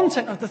 The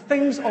content of the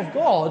things of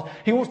God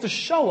He wants to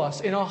show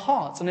us in our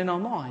hearts and in our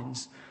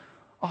minds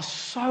are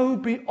so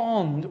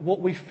beyond what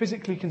we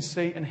physically can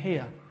see and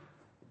hear.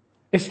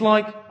 It's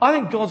like, I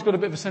think God's got a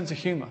bit of a sense of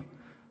humour.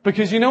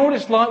 Because you know what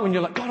it's like when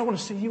you're like, God, I want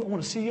to see you, I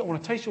want to see you, I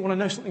want to taste you, I want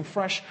to know something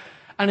fresh.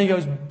 And He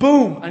goes,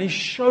 boom, and He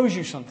shows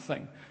you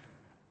something.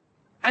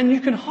 And you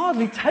can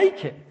hardly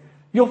take it.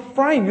 Your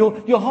frame,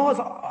 your heart,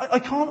 I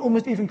can't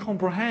almost even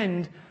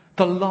comprehend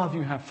the love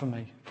you have for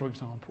me, for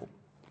example.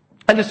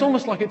 And it's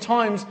almost like at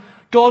times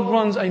God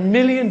runs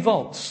 1,000,000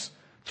 volts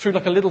through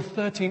like a little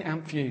 13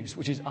 amp fuse,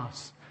 which is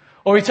us.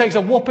 Or He takes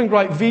a whopping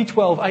great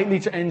V12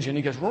 8-litre engine,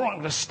 He goes, right, I'm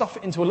going to stuff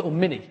it into a little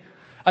Mini.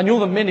 And you're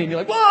the Mini and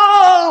you're like,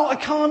 whoa, I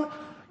can't.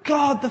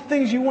 God, the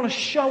things you want to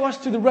show us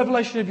through the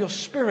revelation of your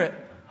Spirit,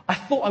 I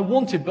thought I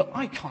wanted, but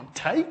I can't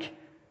take.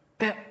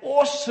 They're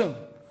awesome.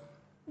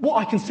 What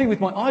I can see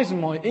with my eyes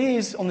and my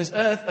ears on this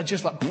earth are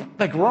just like,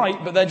 they're great,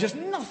 but they're just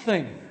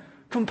nothing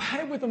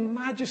compared with the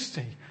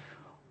majesty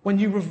when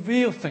you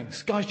reveal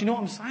things. Guys, do you know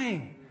what I'm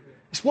saying?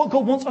 It's what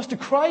God wants us to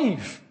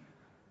crave.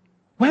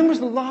 When was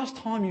the last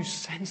time you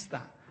sensed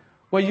that?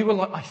 Where you were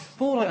like, I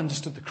thought I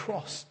understood the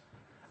cross.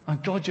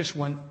 And God just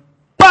went,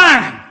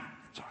 bang!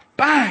 Sorry,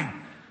 bang!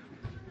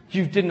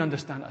 You didn't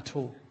understand it at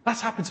all.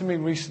 That's happened to me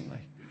recently.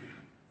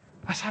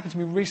 I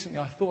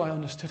thought I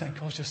understood it. And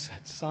God just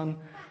said, son,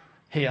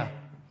 here,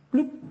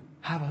 bloop,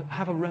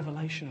 have a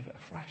revelation of it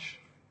afresh.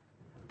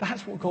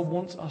 That's what God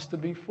wants us to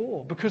be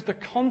for. Because the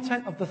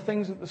content of the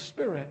things of the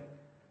Spirit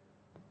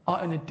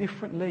are in a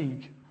different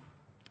league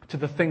to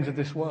the things of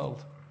this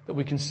world that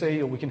we can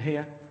see or we can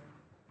hear.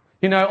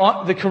 You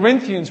know, the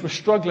Corinthians were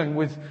struggling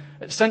with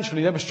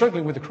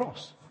the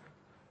cross.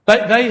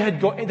 They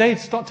had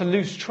started to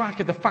lose track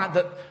of the fact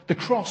that the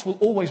cross will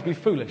always be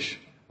foolish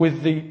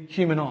with the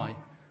human eye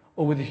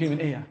or with the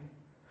human ear.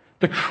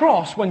 The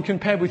cross, when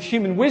compared with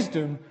human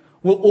wisdom,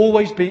 will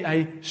always be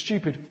a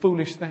stupid,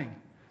 foolish thing.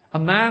 A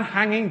man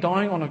hanging,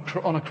 dying on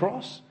a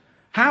cross?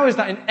 How is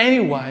that in any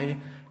way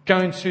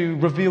going to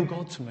reveal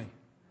God to me?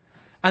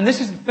 And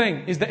this is the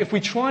thing, is that if we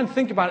try and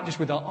think about it just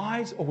with our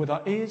eyes or with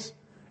our ears,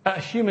 at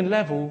a human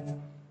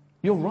level,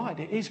 you're right,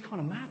 it is kind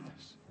of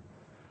madness.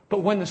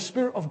 But when the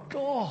Spirit of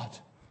God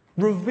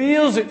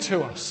reveals it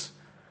to us,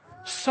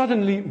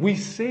 suddenly we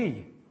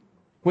see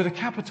with a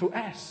capital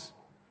S.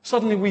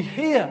 Suddenly we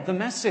hear the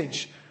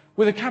message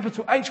with a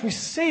capital H. We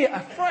see it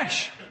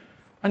afresh.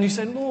 And you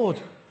say,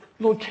 Lord,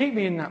 keep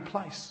me in that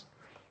place.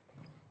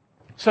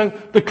 So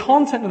the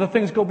content of the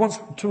things God wants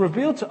to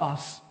reveal to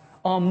us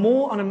are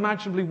more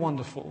unimaginably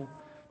wonderful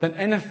than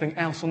anything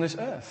else on this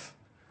earth.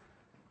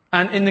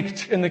 And in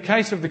the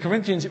case of the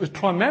Corinthians, it was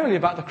primarily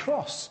about the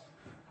cross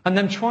and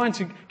them trying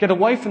to get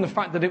away from the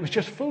fact that it was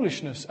just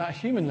foolishness at a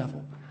human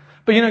level.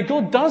 But you know,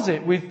 God does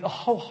it with a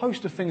whole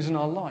host of things in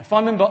our life. I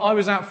remember I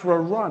was out for a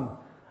run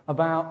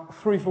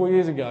about 3-4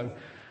 years ago,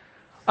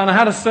 and I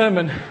had a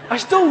sermon. I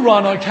still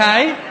run,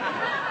 okay?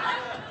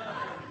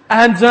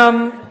 And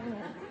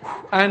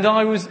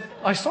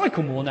I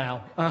cycle more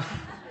now.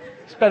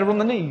 It's better on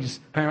the knees,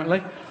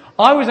 apparently.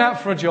 I was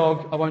out for a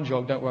jog. I won't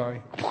jog, don't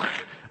worry.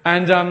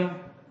 And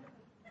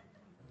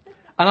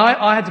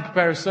I had to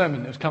prepare a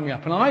sermon that was coming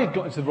up, and I had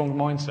got into the wrong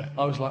mindset.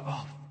 I was like,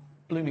 oh,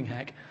 blooming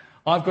heck.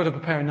 I've got to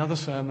prepare another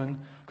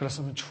sermon. I've got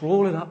to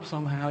trawl it up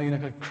somehow,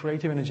 got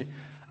creative energy.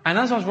 And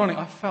as I was running,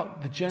 I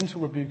felt the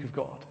gentle rebuke of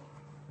God.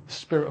 The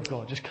Spirit of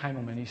God just came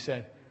on me and He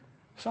said,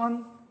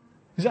 son,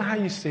 is that how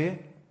you see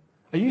it?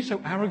 Are you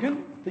so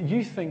arrogant that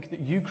you think that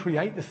you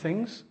create the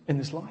things in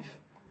this life?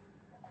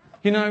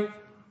 You know,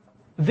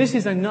 this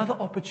is another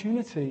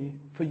opportunity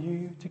for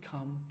you to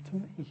come to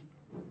me.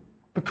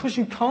 Because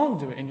you can't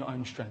do it in your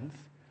own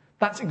strength,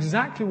 that's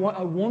exactly why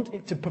I want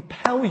it to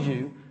propel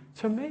you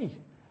to me.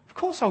 Of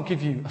course I'll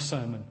give you a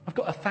sermon. I've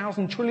got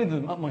 1,000 trillion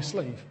of them up my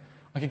sleeve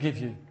I could give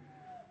you.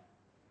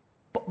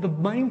 But the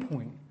main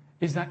point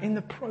is that in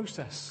the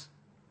process,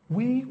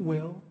 we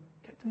will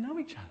get to know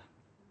each other.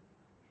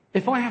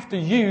 If I have to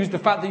use the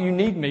fact that you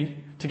need me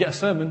to get a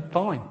sermon,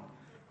 fine.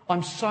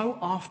 I'm so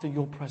after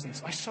your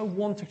presence. I so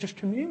want to just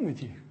commune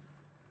with you.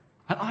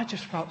 And I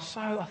just felt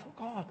I thought,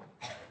 God,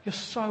 you're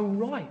so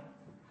right.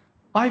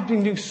 I've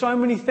been doing so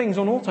many things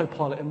on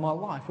autopilot in my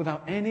life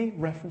without any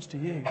reference to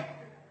you.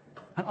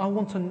 And I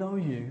want to know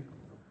you.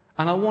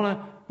 And I want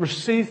to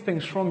receive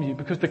things from you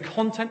because the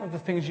content of the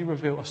things you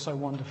reveal are so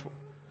wonderful.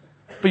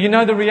 But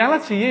the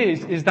reality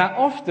is that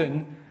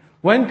often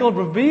when God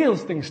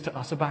reveals things to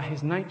us about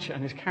His nature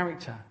and His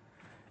character,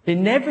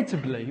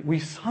 inevitably we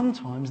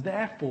sometimes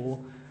therefore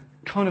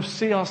kind of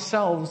see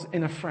ourselves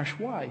in a fresh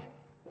way.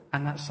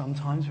 And that's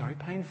sometimes very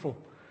painful.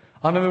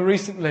 I remember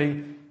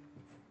recently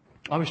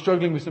I was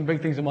struggling with some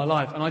big things in my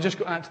life, and I just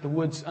got out to the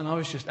woods, and I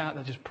was just out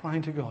there just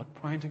praying to God,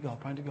 praying to God,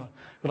 praying to God.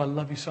 God, I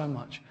love you so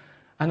much.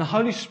 And the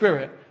Holy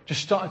Spirit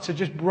just started to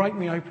just break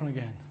me open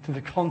again to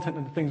the content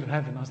of the things of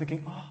heaven. I was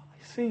thinking, oh,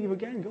 I see you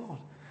again, God.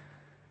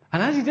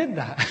 And as he did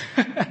that,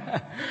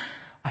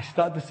 I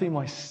started to see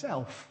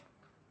myself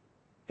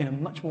in a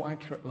much more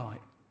accurate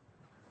light.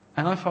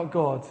 And I felt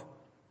God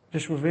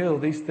just reveal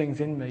these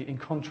things in me in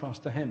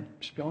contrast to him.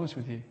 Just be honest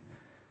with you.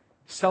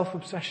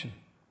 Self-obsession,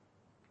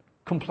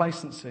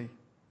 complacency,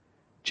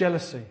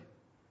 jealousy,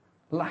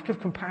 lack of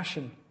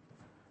compassion,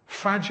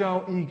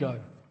 fragile ego,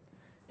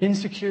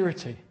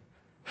 insecurity,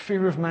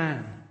 fear of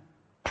man,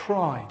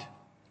 pride.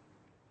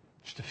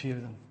 Just a few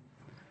of them.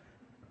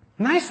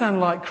 And they sound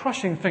like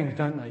crushing things,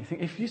 don't they? You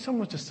think if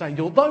someone was to say,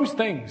 you're those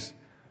things.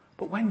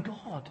 But when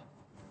God,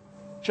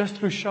 just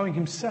through showing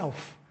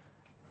himself,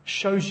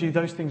 shows you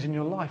those things in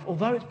your life,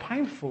 although it's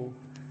painful,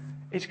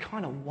 it's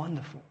kind of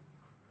wonderful.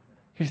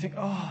 You think,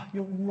 oh,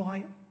 you're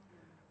right.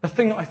 The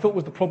thing that I thought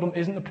was the problem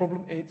isn't the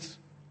problem. It's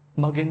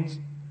muggins.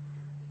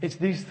 It's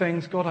these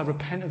things. God, I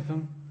repent of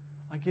them.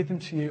 I give them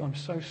to you. I'm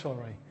so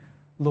sorry,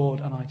 Lord.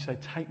 And I say,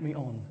 take me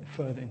on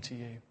further into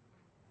you.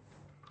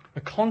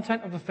 The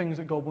content of the things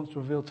that God wants to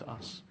reveal to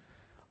us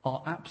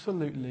are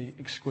absolutely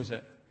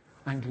exquisite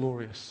and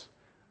glorious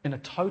in a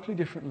totally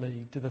different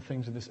league to the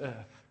things of this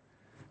earth.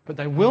 But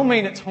they will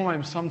mean at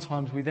times,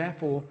 sometimes we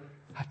therefore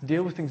have to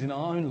deal with things in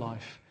our own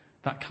life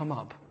that come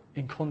up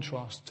in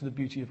contrast to the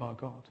beauty of our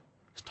God.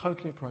 It's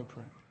totally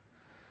appropriate.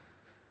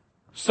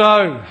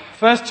 So,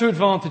 first two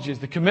advantages,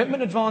 the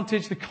commitment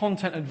advantage, the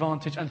content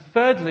advantage, and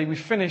thirdly, we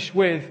finish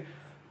with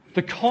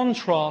the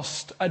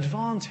contrast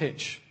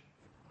advantage.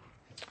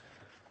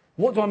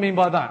 What do I mean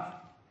by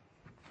that?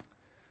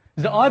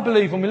 Is that I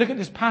believe when we look at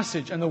this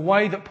passage and the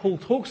way that Paul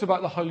talks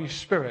about the Holy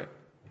Spirit,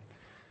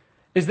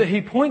 is that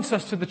he points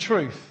us to the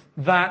truth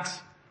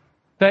that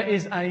there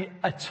is an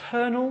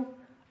eternal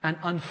and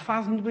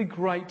unfathomably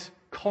great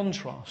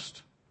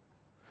contrast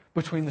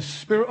between the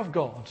Spirit of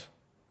God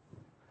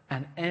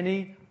and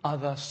any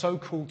other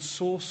so-called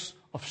source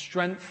of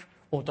strength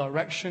or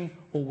direction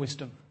or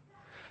wisdom.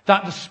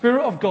 That the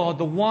Spirit of God,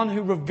 the one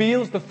who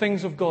reveals the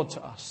things of God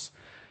to us,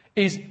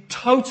 is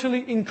totally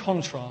in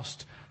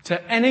contrast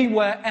to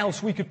anywhere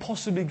else we could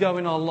possibly go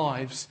in our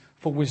lives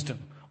for wisdom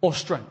or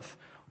strength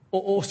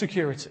or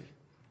security.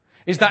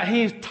 Is that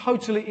he is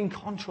totally in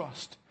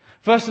contrast.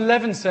 Verse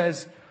 11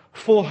 says,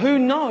 for who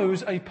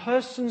knows a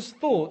person's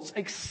thoughts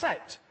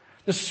except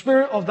the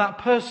spirit of that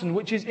person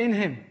which is in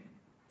him?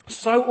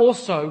 So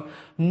also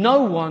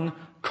no one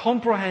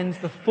comprehends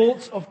the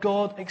thoughts of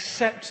God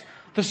except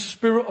the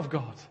Spirit of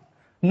God.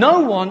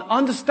 No one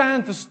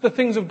understands the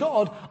things of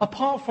God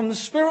apart from the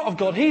Spirit of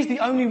God. He's the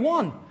only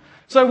one.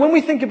 So when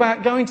we think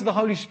about going to the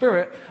Holy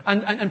Spirit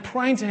and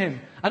praying to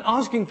him and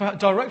asking for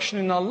direction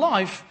in our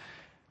life,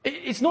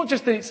 it's not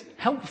just that it's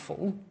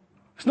helpful.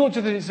 It's not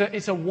just that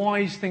it's a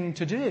wise thing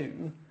to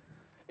do.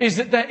 Is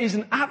that there is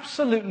an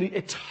absolutely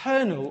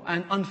eternal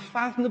and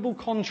unfathomable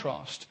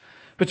contrast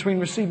between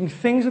receiving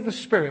things of the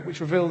Spirit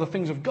which reveal the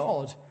things of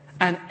God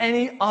and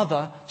any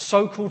other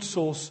so-called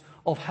source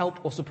of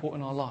help or support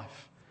in our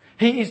life.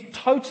 He is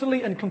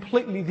totally and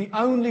completely the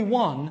only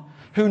one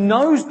who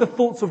knows the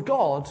thoughts of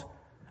God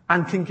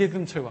and can give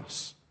them to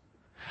us.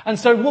 And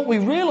so what we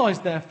realise,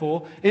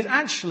 therefore, is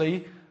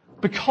actually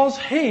because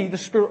he, the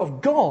Spirit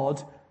of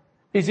God,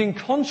 is in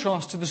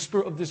contrast to the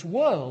spirit of this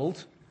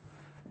world,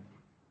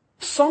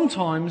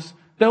 sometimes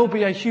there will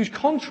be a huge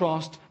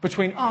contrast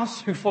between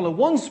us who follow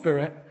one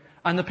spirit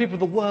and the people of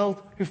the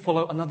world who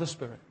follow another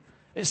spirit.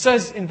 It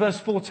says in verse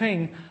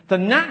 14, the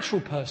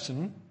natural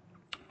person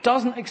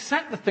doesn't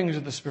accept the things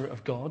of the Spirit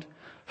of God,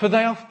 for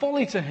they are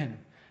folly to him.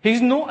 He's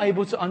not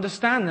able to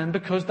understand them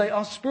because they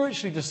are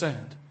spiritually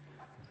discerned.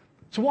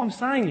 So what I'm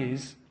saying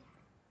is,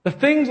 the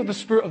things of the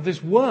spirit of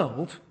this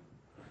world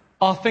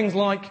are things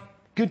like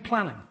good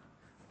planning,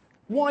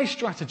 wise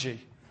strategy,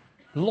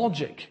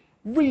 logic,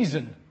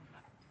 reason.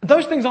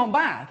 Those things aren't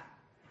bad,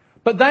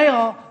 but they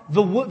are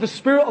the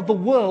spirit of the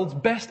world's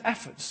best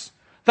efforts.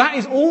 That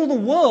is all the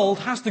world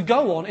has to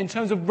go on in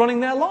terms of running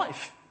their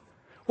life.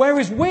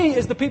 Whereas we,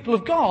 as the people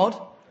of God,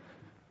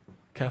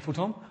 careful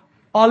Tom,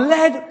 are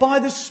led by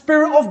the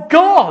Spirit of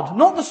God,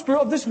 not the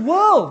spirit of this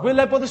world. We're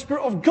led by the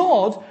Spirit of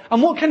God.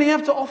 And what can he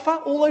have to offer?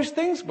 All those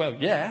things? Well,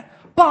 yeah.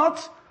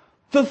 But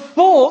the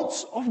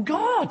thoughts of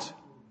God.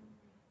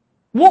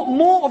 What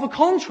more of a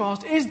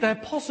contrast is there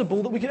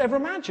possible that we could ever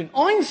imagine?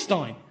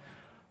 Einstein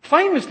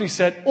famously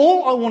said,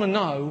 all I want to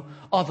know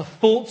are the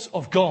thoughts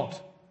of God.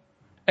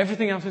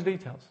 Everything else is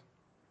details.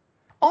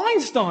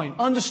 Einstein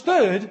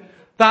understood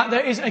that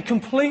there is a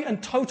complete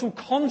and total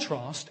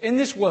contrast in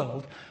this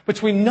world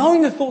between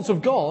knowing the thoughts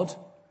of God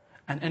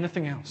and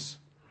anything else.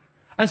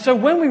 And so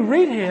when we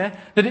read here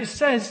that it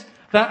says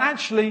that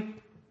actually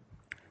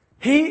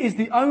he is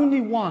the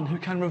only one who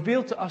can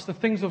reveal to us the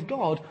things of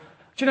God,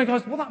 do you know,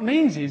 guys, what that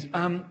means is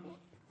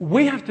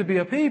we have to be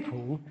a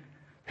people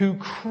who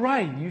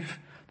crave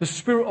the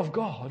Spirit of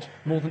God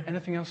more than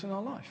anything else in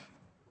our life.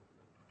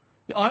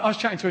 I was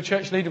chatting to a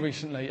church leader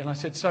recently and I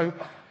said, so,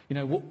 you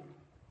know,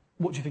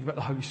 what do you think about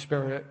the Holy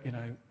Spirit?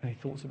 Any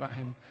thoughts about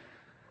him?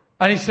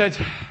 And he said,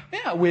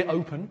 yeah, we're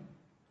open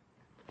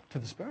to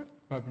the Spirit.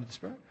 We're open to the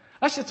Spirit.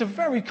 Actually, it's a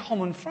very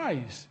common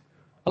phrase.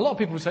 A lot of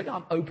people would say,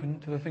 I'm open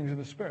to the things of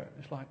the Spirit.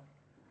 It's like,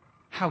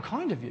 how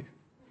kind of you.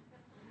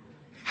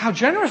 How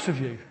generous of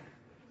you.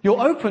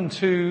 You're open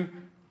to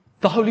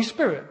the Holy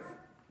Spirit,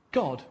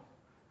 God,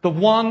 the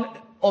one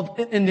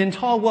in the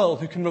entire world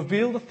who can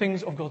reveal the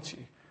things of God to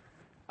you.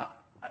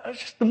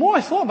 The more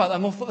I thought about that, the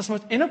more I thought that's the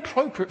most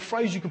inappropriate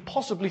phrase you could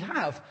possibly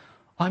have.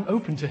 I'm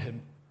open to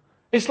him.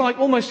 It's like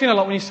almost,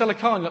 like when you sell a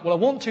car and you're like, well, I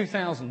want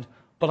 2,000,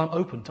 but I'm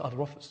open to other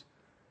offers.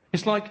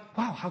 It's like,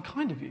 wow, how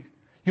kind of you.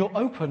 You're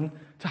open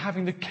to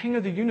having the King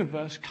of the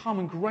universe come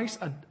and grace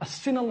a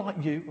sinner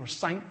like you, or a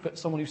saint, but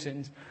someone who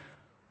sins,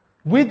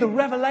 with the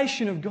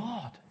revelation of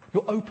God.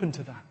 You're open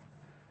to that.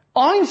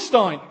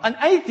 Einstein, an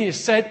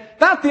atheist, said,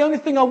 that's the only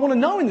thing I want to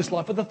know in this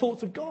life are the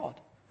thoughts of God.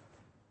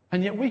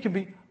 And yet we can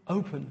be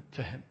open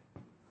to him.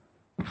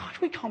 Gosh,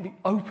 we can't be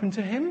open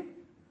to him.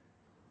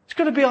 It's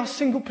got to be our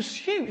single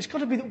pursuit. It's got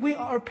to be that we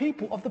are a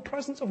people of the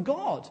presence of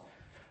God.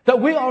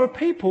 That we are a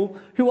people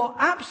who are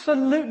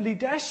absolutely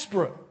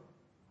desperate.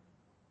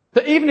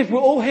 That even if we're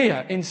all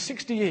here in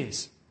 60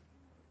 years,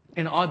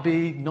 I'd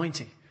be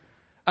 90,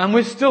 and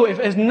we're still, if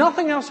there's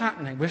nothing else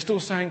happening, we're still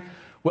saying,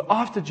 we're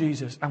after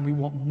Jesus and we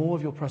want more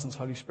of your presence,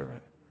 Holy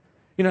Spirit.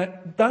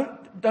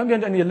 Don't be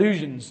under any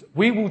illusions.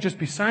 We will just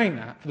be saying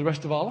that for the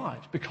rest of our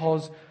lives,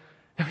 because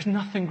there is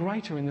nothing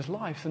greater in this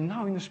life than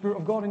knowing the Spirit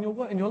of God in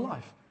your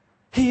life.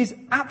 He is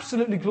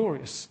absolutely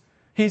glorious.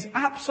 He is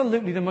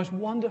absolutely the most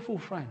wonderful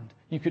friend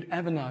you could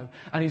ever know.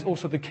 And he's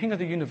also the King of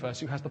the universe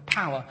who has the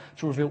power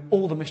to reveal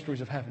all the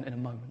mysteries of heaven in a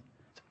moment.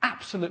 It's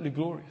absolutely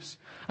glorious.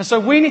 And so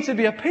we need to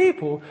be a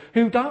people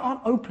who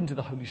aren't open to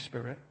the Holy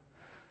Spirit.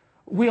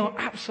 We are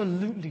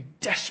absolutely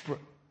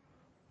desperate.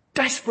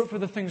 Desperate for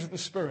the things of the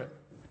Spirit.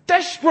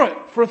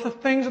 Desperate for the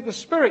things of the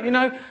Spirit.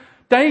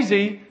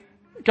 Daisy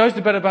goes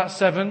to bed about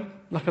 7,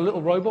 like a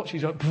little robot.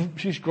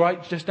 She's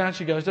great. Just down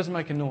she goes, doesn't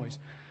make a noise.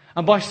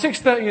 And by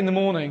 6:30 in the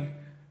morning,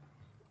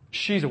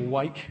 she's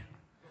awake.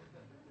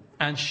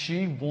 And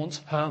she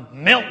wants her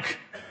milk.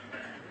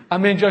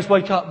 And me and Joyce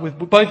wake up with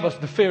both of us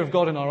with the fear of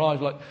God in our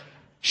eyes, like,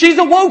 she's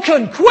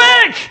awoken!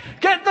 Quick!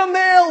 Get the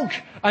milk!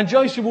 And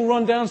Joyce will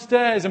run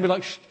downstairs and be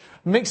like,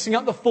 mixing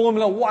up the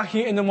formula,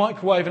 whacking it in the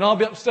microwave, and I'll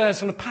be upstairs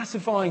kind of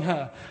pacifying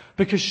her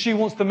because she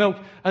wants the milk.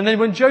 And then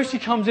when Josie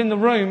comes in the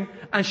room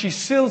and she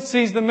still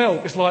sees the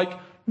milk, it's like,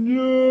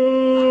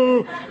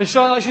 no! It's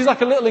like she's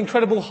like a little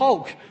Incredible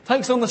Hulk.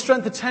 Takes on the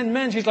strength of 10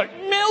 men. She's like,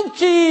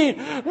 Milky!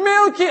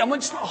 Milky! I'm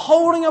just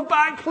holding her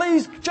back,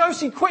 please.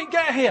 Josie, quick,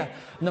 get here.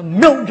 And the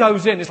milk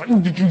goes in. It's like,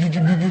 and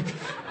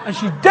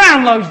she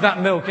downloads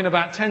that milk in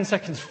about 10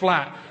 seconds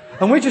flat.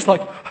 And we're just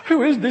like,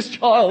 who is this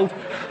child?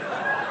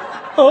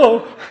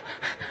 Oh.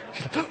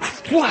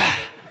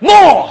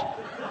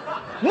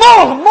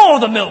 More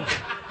of the milk.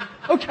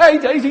 Okay,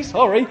 Daisy,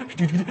 sorry.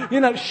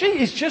 She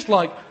is just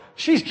like,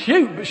 she's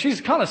cute, but she's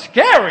kind of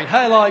scary.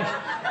 Her like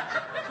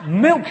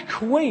milk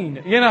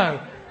queen,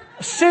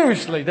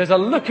 Seriously, there's a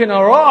look in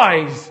her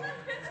eyes.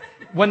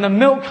 When the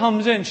milk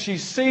comes in, she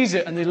sees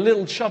it and the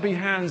little chubby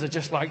hands are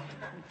just like,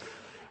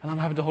 and I'm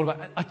having to hold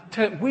back. I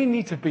tell you, we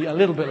need to be a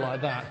little bit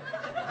like that.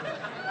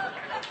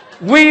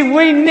 We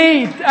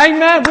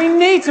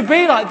need to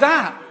be like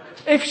that.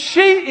 If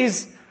she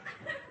is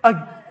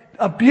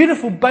a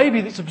beautiful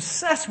baby that's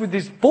obsessed with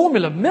this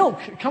formula milk,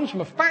 it comes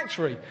from a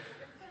factory,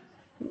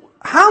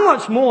 how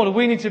much more do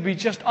we need to be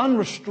just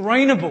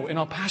unrestrainable in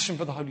our passion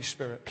for the Holy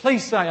Spirit?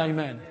 Please say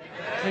amen.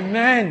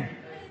 Amen.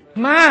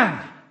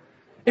 Man,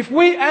 if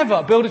we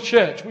ever build a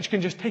church which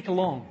can just tick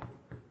along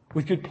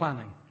with good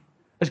planning,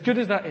 as good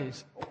as that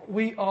is,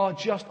 we are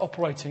just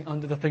operating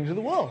under the things of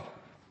the world.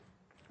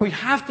 We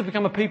have to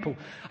become a people.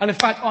 And in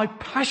fact, I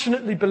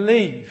passionately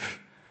believe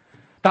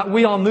that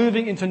we are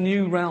moving into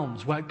new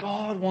realms where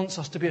God wants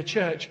us to be a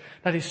church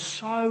that is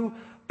so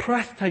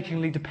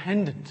breathtakingly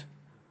dependent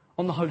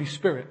on the Holy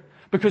Spirit.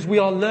 Because we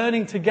are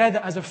learning together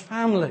as a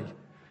family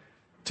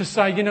to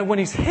say, when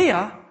He's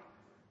here,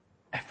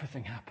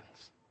 everything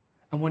happens.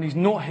 And when He's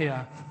not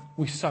here,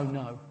 we so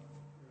know.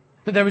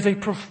 That there is a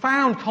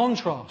profound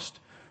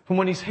contrast from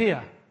when He's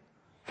here,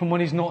 from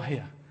when He's not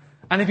here.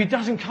 And if He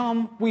doesn't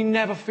come, we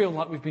never feel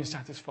like we've been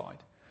satisfied.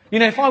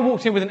 If I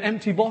walked in with an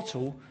empty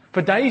bottle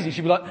for Daisy,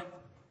 she'd be like, what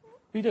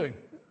are you doing?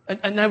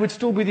 And there would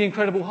still be the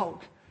Incredible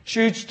Hulk.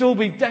 She would still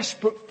be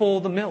desperate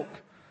for the milk.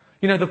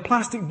 The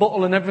plastic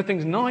bottle and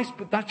everything's nice,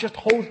 but that just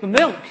holds the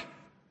milk.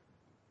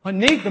 I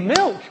need the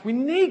milk. We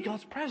need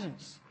God's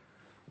presence.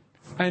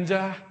 And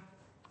I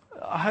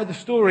heard the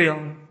story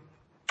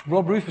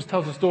Rob Rufus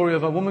tells the story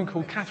of a woman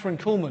called Catherine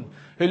Kuhlman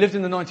who lived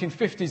in the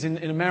 1950s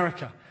in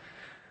America.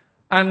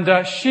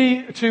 And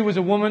she too was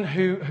a woman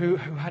who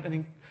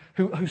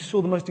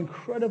saw the most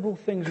incredible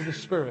things of the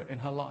Spirit in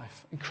her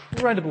life.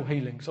 Incredible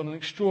healings on an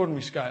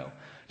extraordinary scale.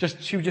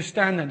 She would just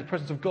stand there and the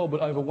presence of God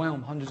would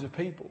overwhelm hundreds of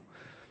people.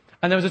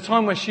 And there was a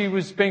time where she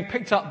was being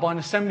picked up by an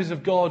Assemblies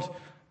of God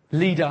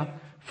leader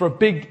for a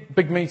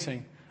big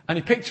meeting. And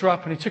he picked her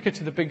up and he took her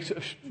to the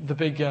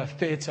big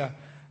theatre.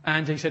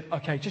 And he said,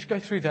 okay, just go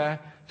through there,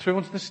 through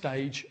onto the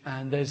stage,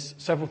 and there's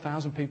several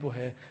thousand people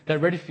here. They're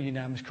ready for you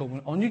now, Miss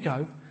Coleman. On you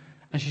go.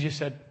 And she just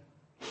said,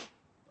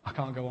 I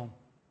can't go on.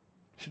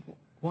 She said,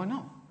 why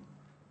not?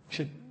 She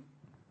said,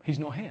 he's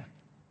not here.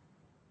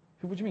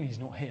 I said, what do you mean he's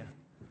not here?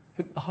 I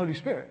said, the Holy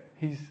Spirit,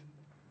 he's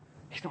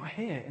not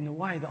here in the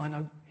way that I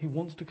know he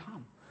wants to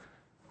come.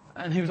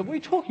 And he was like, what are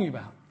you talking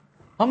about?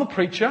 I'm a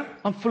preacher.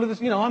 I'm full of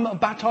this, I'm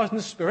baptized in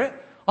the Spirit.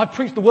 I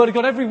preach the Word of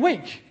God every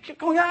week.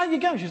 Going, out you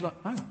go. She's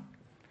like, no.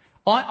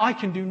 I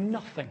can do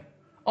nothing.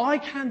 I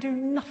can do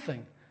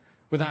nothing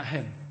without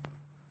him.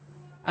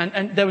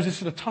 And there was this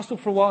sort of tussle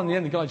for a while, and in the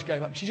end the guy just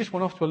gave up. She just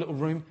went off to a little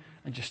room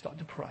and just started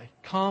to pray.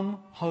 Come,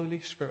 Holy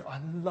Spirit. I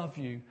love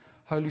you,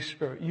 Holy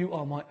Spirit. You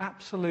are my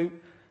absolute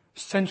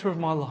centre of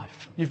my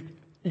life.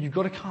 You've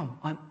got to come.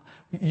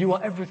 You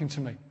are everything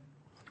to me.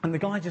 And the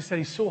guy just said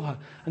he saw her,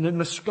 and the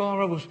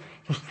mascara was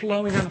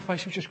flowing down her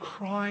face. She was just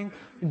crying,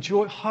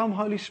 enjoy. Come,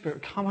 Holy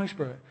Spirit. Come, Holy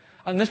Spirit.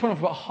 And this went on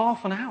for about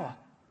half an hour.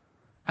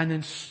 And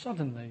then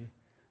suddenly,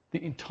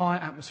 the entire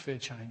atmosphere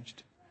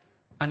changed.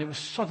 And it was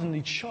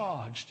suddenly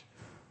charged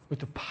with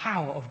the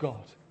power of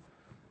God.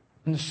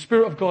 And the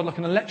Spirit of God, like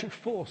an electric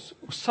force,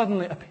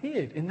 suddenly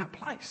appeared in that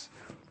place.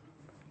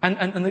 And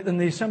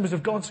the Assemblies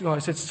of God's guy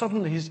said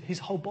suddenly his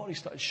whole body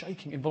started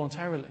shaking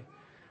involuntarily.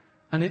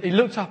 And he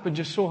looked up and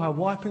just saw her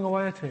wiping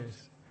away her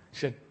tears. She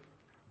said,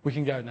 we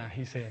can go now.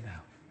 He's here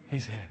now.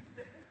 He's here.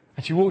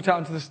 And she walked out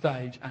onto the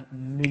stage, and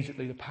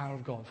immediately the power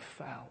of God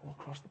fell all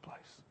across the place.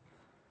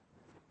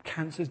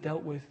 Cancers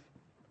dealt with,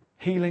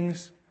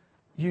 healings,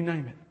 you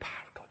name it. The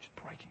power of God just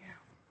breaking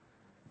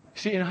out.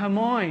 See, in her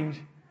mind,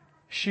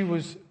 she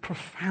was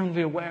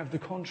profoundly aware of the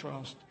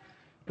contrast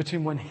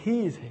between when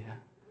he is here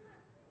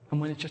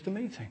and when it's just a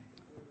meeting.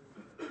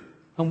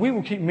 And we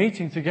will keep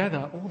meeting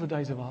together all the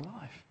days of our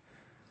life.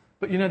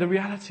 But the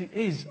reality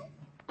is,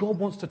 God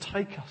wants to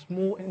take us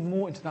more and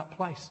more into that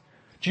place.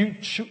 Do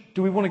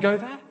we want to go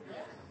there?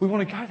 We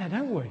want to go there,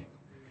 don't we?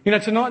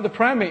 Tonight at the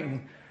prayer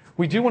meeting,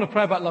 we do want to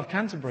pray about Love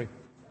Canterbury.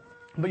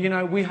 But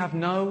we have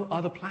no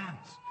other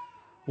plans.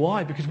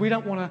 Why? Because we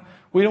don't want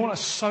to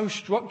so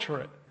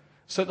structure it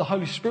so that the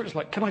Holy Spirit's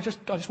like, I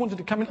just wanted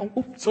to come in.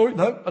 Oh, sorry,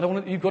 no, I don't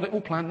want it. You've got it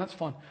all planned. That's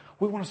fine.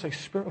 We want to say,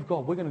 Spirit of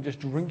God, we're going to just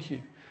drink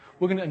you.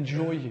 We're going to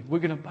enjoy you. We're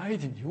going to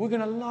bathe in you. We're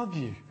going to love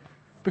you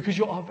because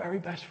you're our very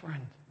best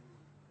friend.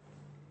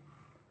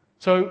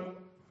 So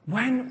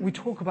when we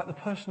talk about the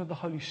person of the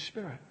Holy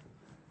Spirit,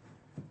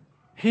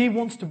 he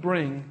wants to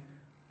bring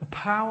the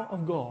power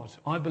of God,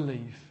 I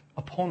believe,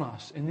 upon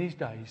us in these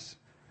days,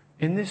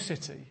 in this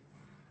city,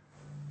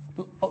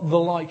 the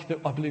like that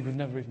I believe we've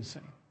never even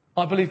seen.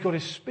 I believe God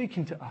is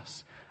speaking to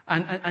us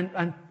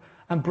and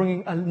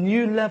bringing a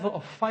new level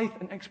of faith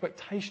and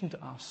expectation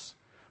to us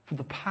for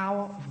the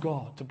power of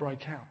God to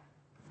break out.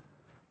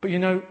 But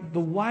the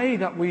way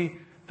that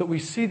we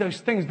see those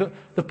things,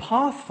 the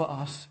path for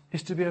us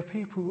is to be a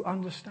people who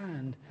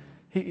understand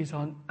he is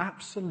our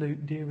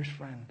absolute dearest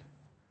friend.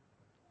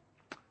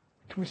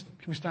 Can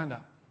we stand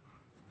up?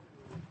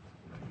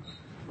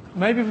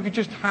 Maybe we could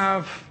just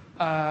have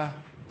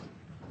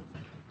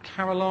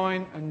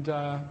Caroline and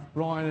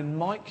Ryan and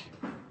Mike,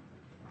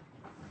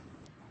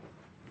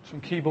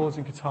 some keyboards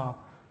and guitar.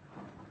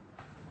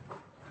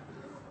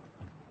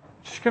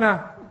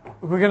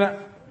 We're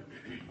gonna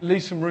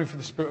leave some room for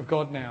the Spirit of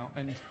God now,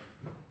 and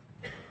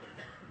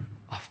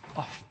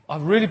I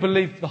really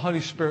believe the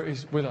Holy Spirit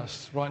is with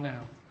us right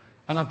now,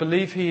 and I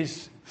believe He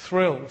is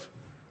thrilled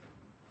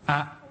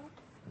at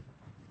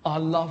our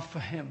love for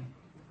Him.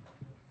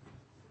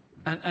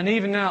 And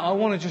even now, I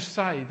want to just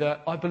say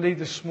that I believe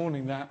this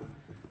morning that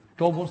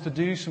God wants to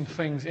do some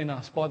things in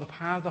us by the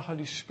power of the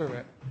Holy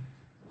Spirit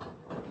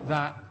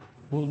that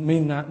will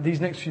mean that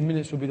these next few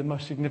minutes will be the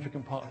most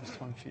significant part of this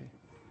time for you.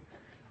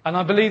 And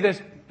I believe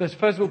there's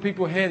first of all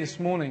people here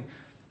this morning,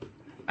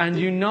 and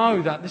you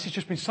know that this has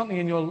just been something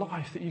in your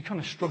life that you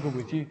kind of struggle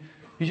with. You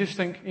just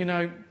think,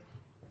 maybe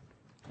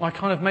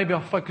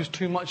I focus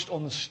too much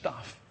on the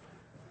stuff.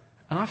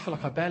 And I feel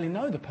like I barely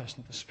know the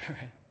person of the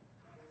Spirit.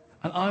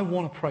 And I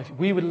want to pray for you.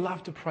 We would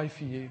love to pray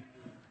for you.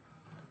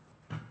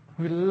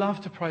 We would love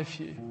to pray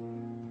for you.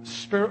 The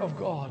Spirit of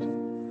God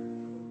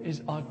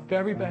is our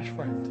very best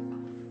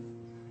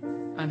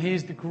friend. And He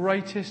is the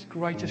greatest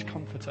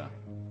comforter.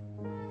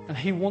 And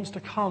He wants to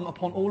come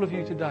upon all of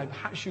you today.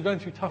 Perhaps you're going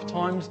through tough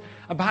times,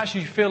 and perhaps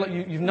you feel like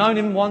you've known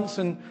Him once,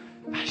 and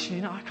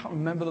actually, I can't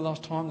remember the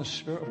last time the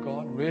Spirit of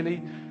God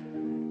really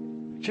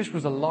just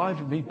was alive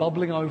with me,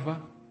 bubbling over.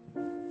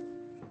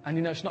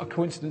 And it's not a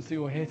coincidence that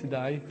you're here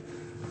today,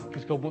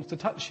 because God wants to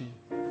touch you.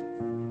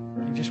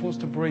 He just wants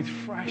to breathe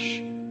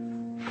fresh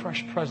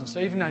presence. So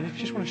even now, if you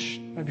just want to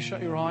maybe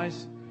shut your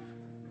eyes,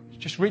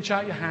 just reach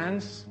out your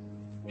hands.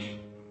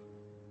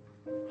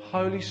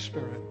 Holy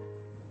Spirit,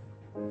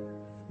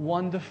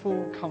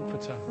 wonderful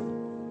comforter,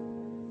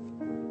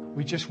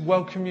 we just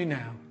welcome you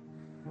now.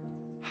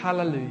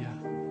 Hallelujah.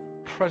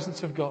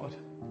 Presence of God.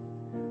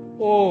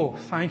 Oh,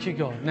 thank you,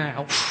 God.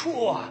 Now,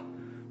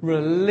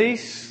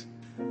 release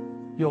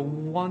your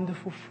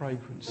wonderful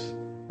fragrance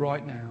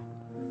right now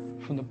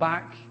from the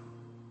back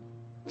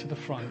to the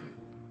front.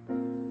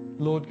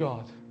 Lord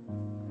God,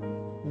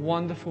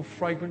 wonderful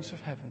fragrance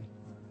of heaven.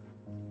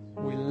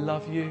 We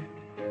love you.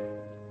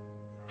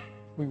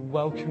 We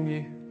welcome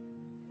you.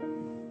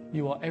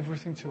 You are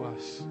everything to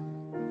us.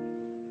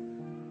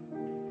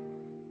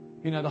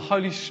 You know, the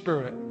Holy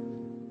Spirit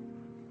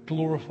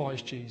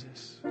glorifies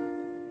Jesus.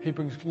 He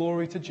brings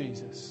glory to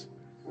Jesus.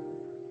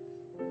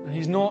 And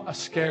He's not a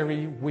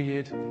scary,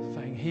 weird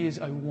thing. He is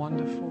a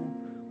wonderful,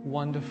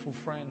 wonderful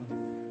friend.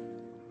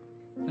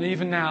 And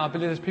even now, I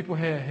believe there's people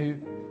here who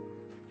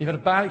you've had a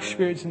bad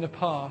experience in the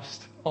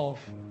past of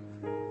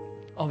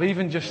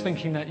even just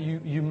thinking that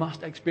you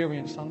must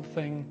experience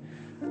something.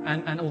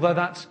 And although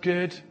that's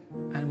good,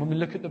 and when we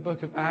look at the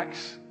book of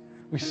Acts,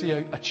 we see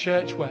a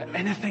church where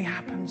anything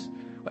happens,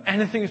 where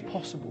anything is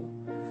possible.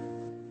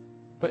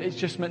 But it's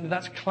just meant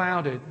that's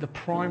clouded the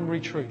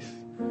primary truth,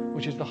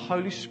 which is the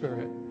Holy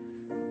Spirit.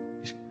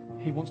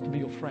 He wants to be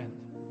your friend.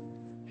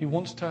 He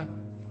wants to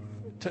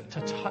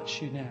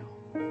touch you now.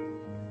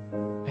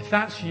 If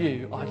that's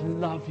you, I'd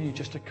love you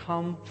just to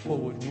come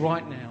forward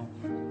right now,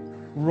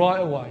 right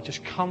away.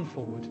 Just come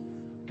forward.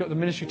 Got the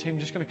ministry team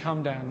just going to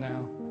come down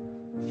now.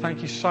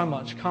 Thank you so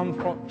much.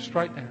 Come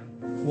straight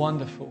down.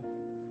 Wonderful.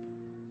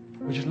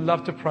 We just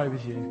love to pray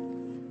with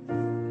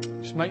you.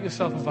 Just make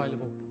yourself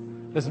available.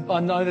 I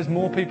know there's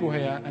more people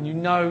here, and you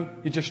know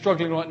you're just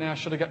struggling right now.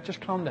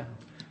 Just calm down.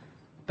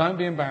 Don't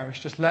be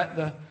embarrassed. Just let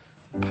the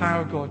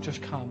power of God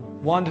just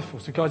come. Wonderful.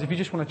 So guys, if you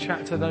just want to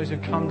chat to those who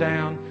come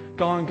down,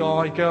 guy and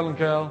guy, girl and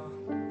girl,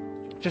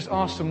 just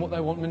ask them what they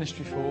want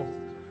ministry for.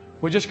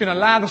 We're just going to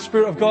allow the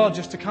Spirit of God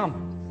just to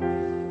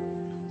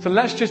come. So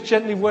let's just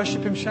gently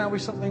worship Him, shall we?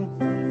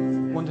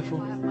 Something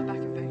wonderful. I have my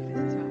backing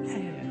vocals as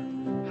well.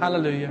 Yeah.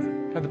 Hallelujah.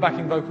 Have the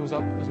backing vocals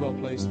up as well,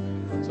 please.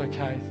 It's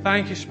okay.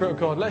 Thank you, Spirit of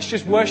God. Let's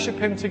just worship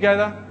Him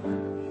together.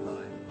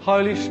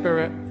 Holy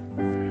Spirit,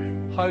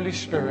 Holy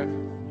Spirit,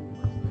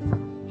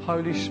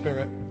 Holy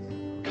Spirit,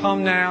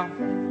 come now.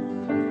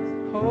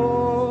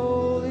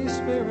 Holy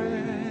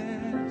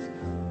Spirit.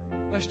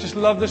 Let's just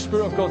love the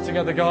Spirit of God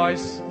together,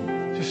 guys.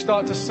 Just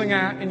start to sing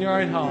out in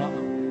your own heart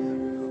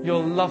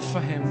your love for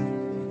Him.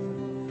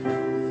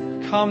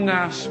 Come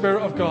now,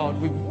 Spirit of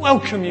God. We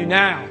welcome you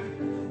now.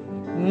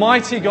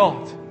 Mighty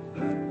God.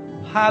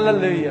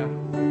 Hallelujah.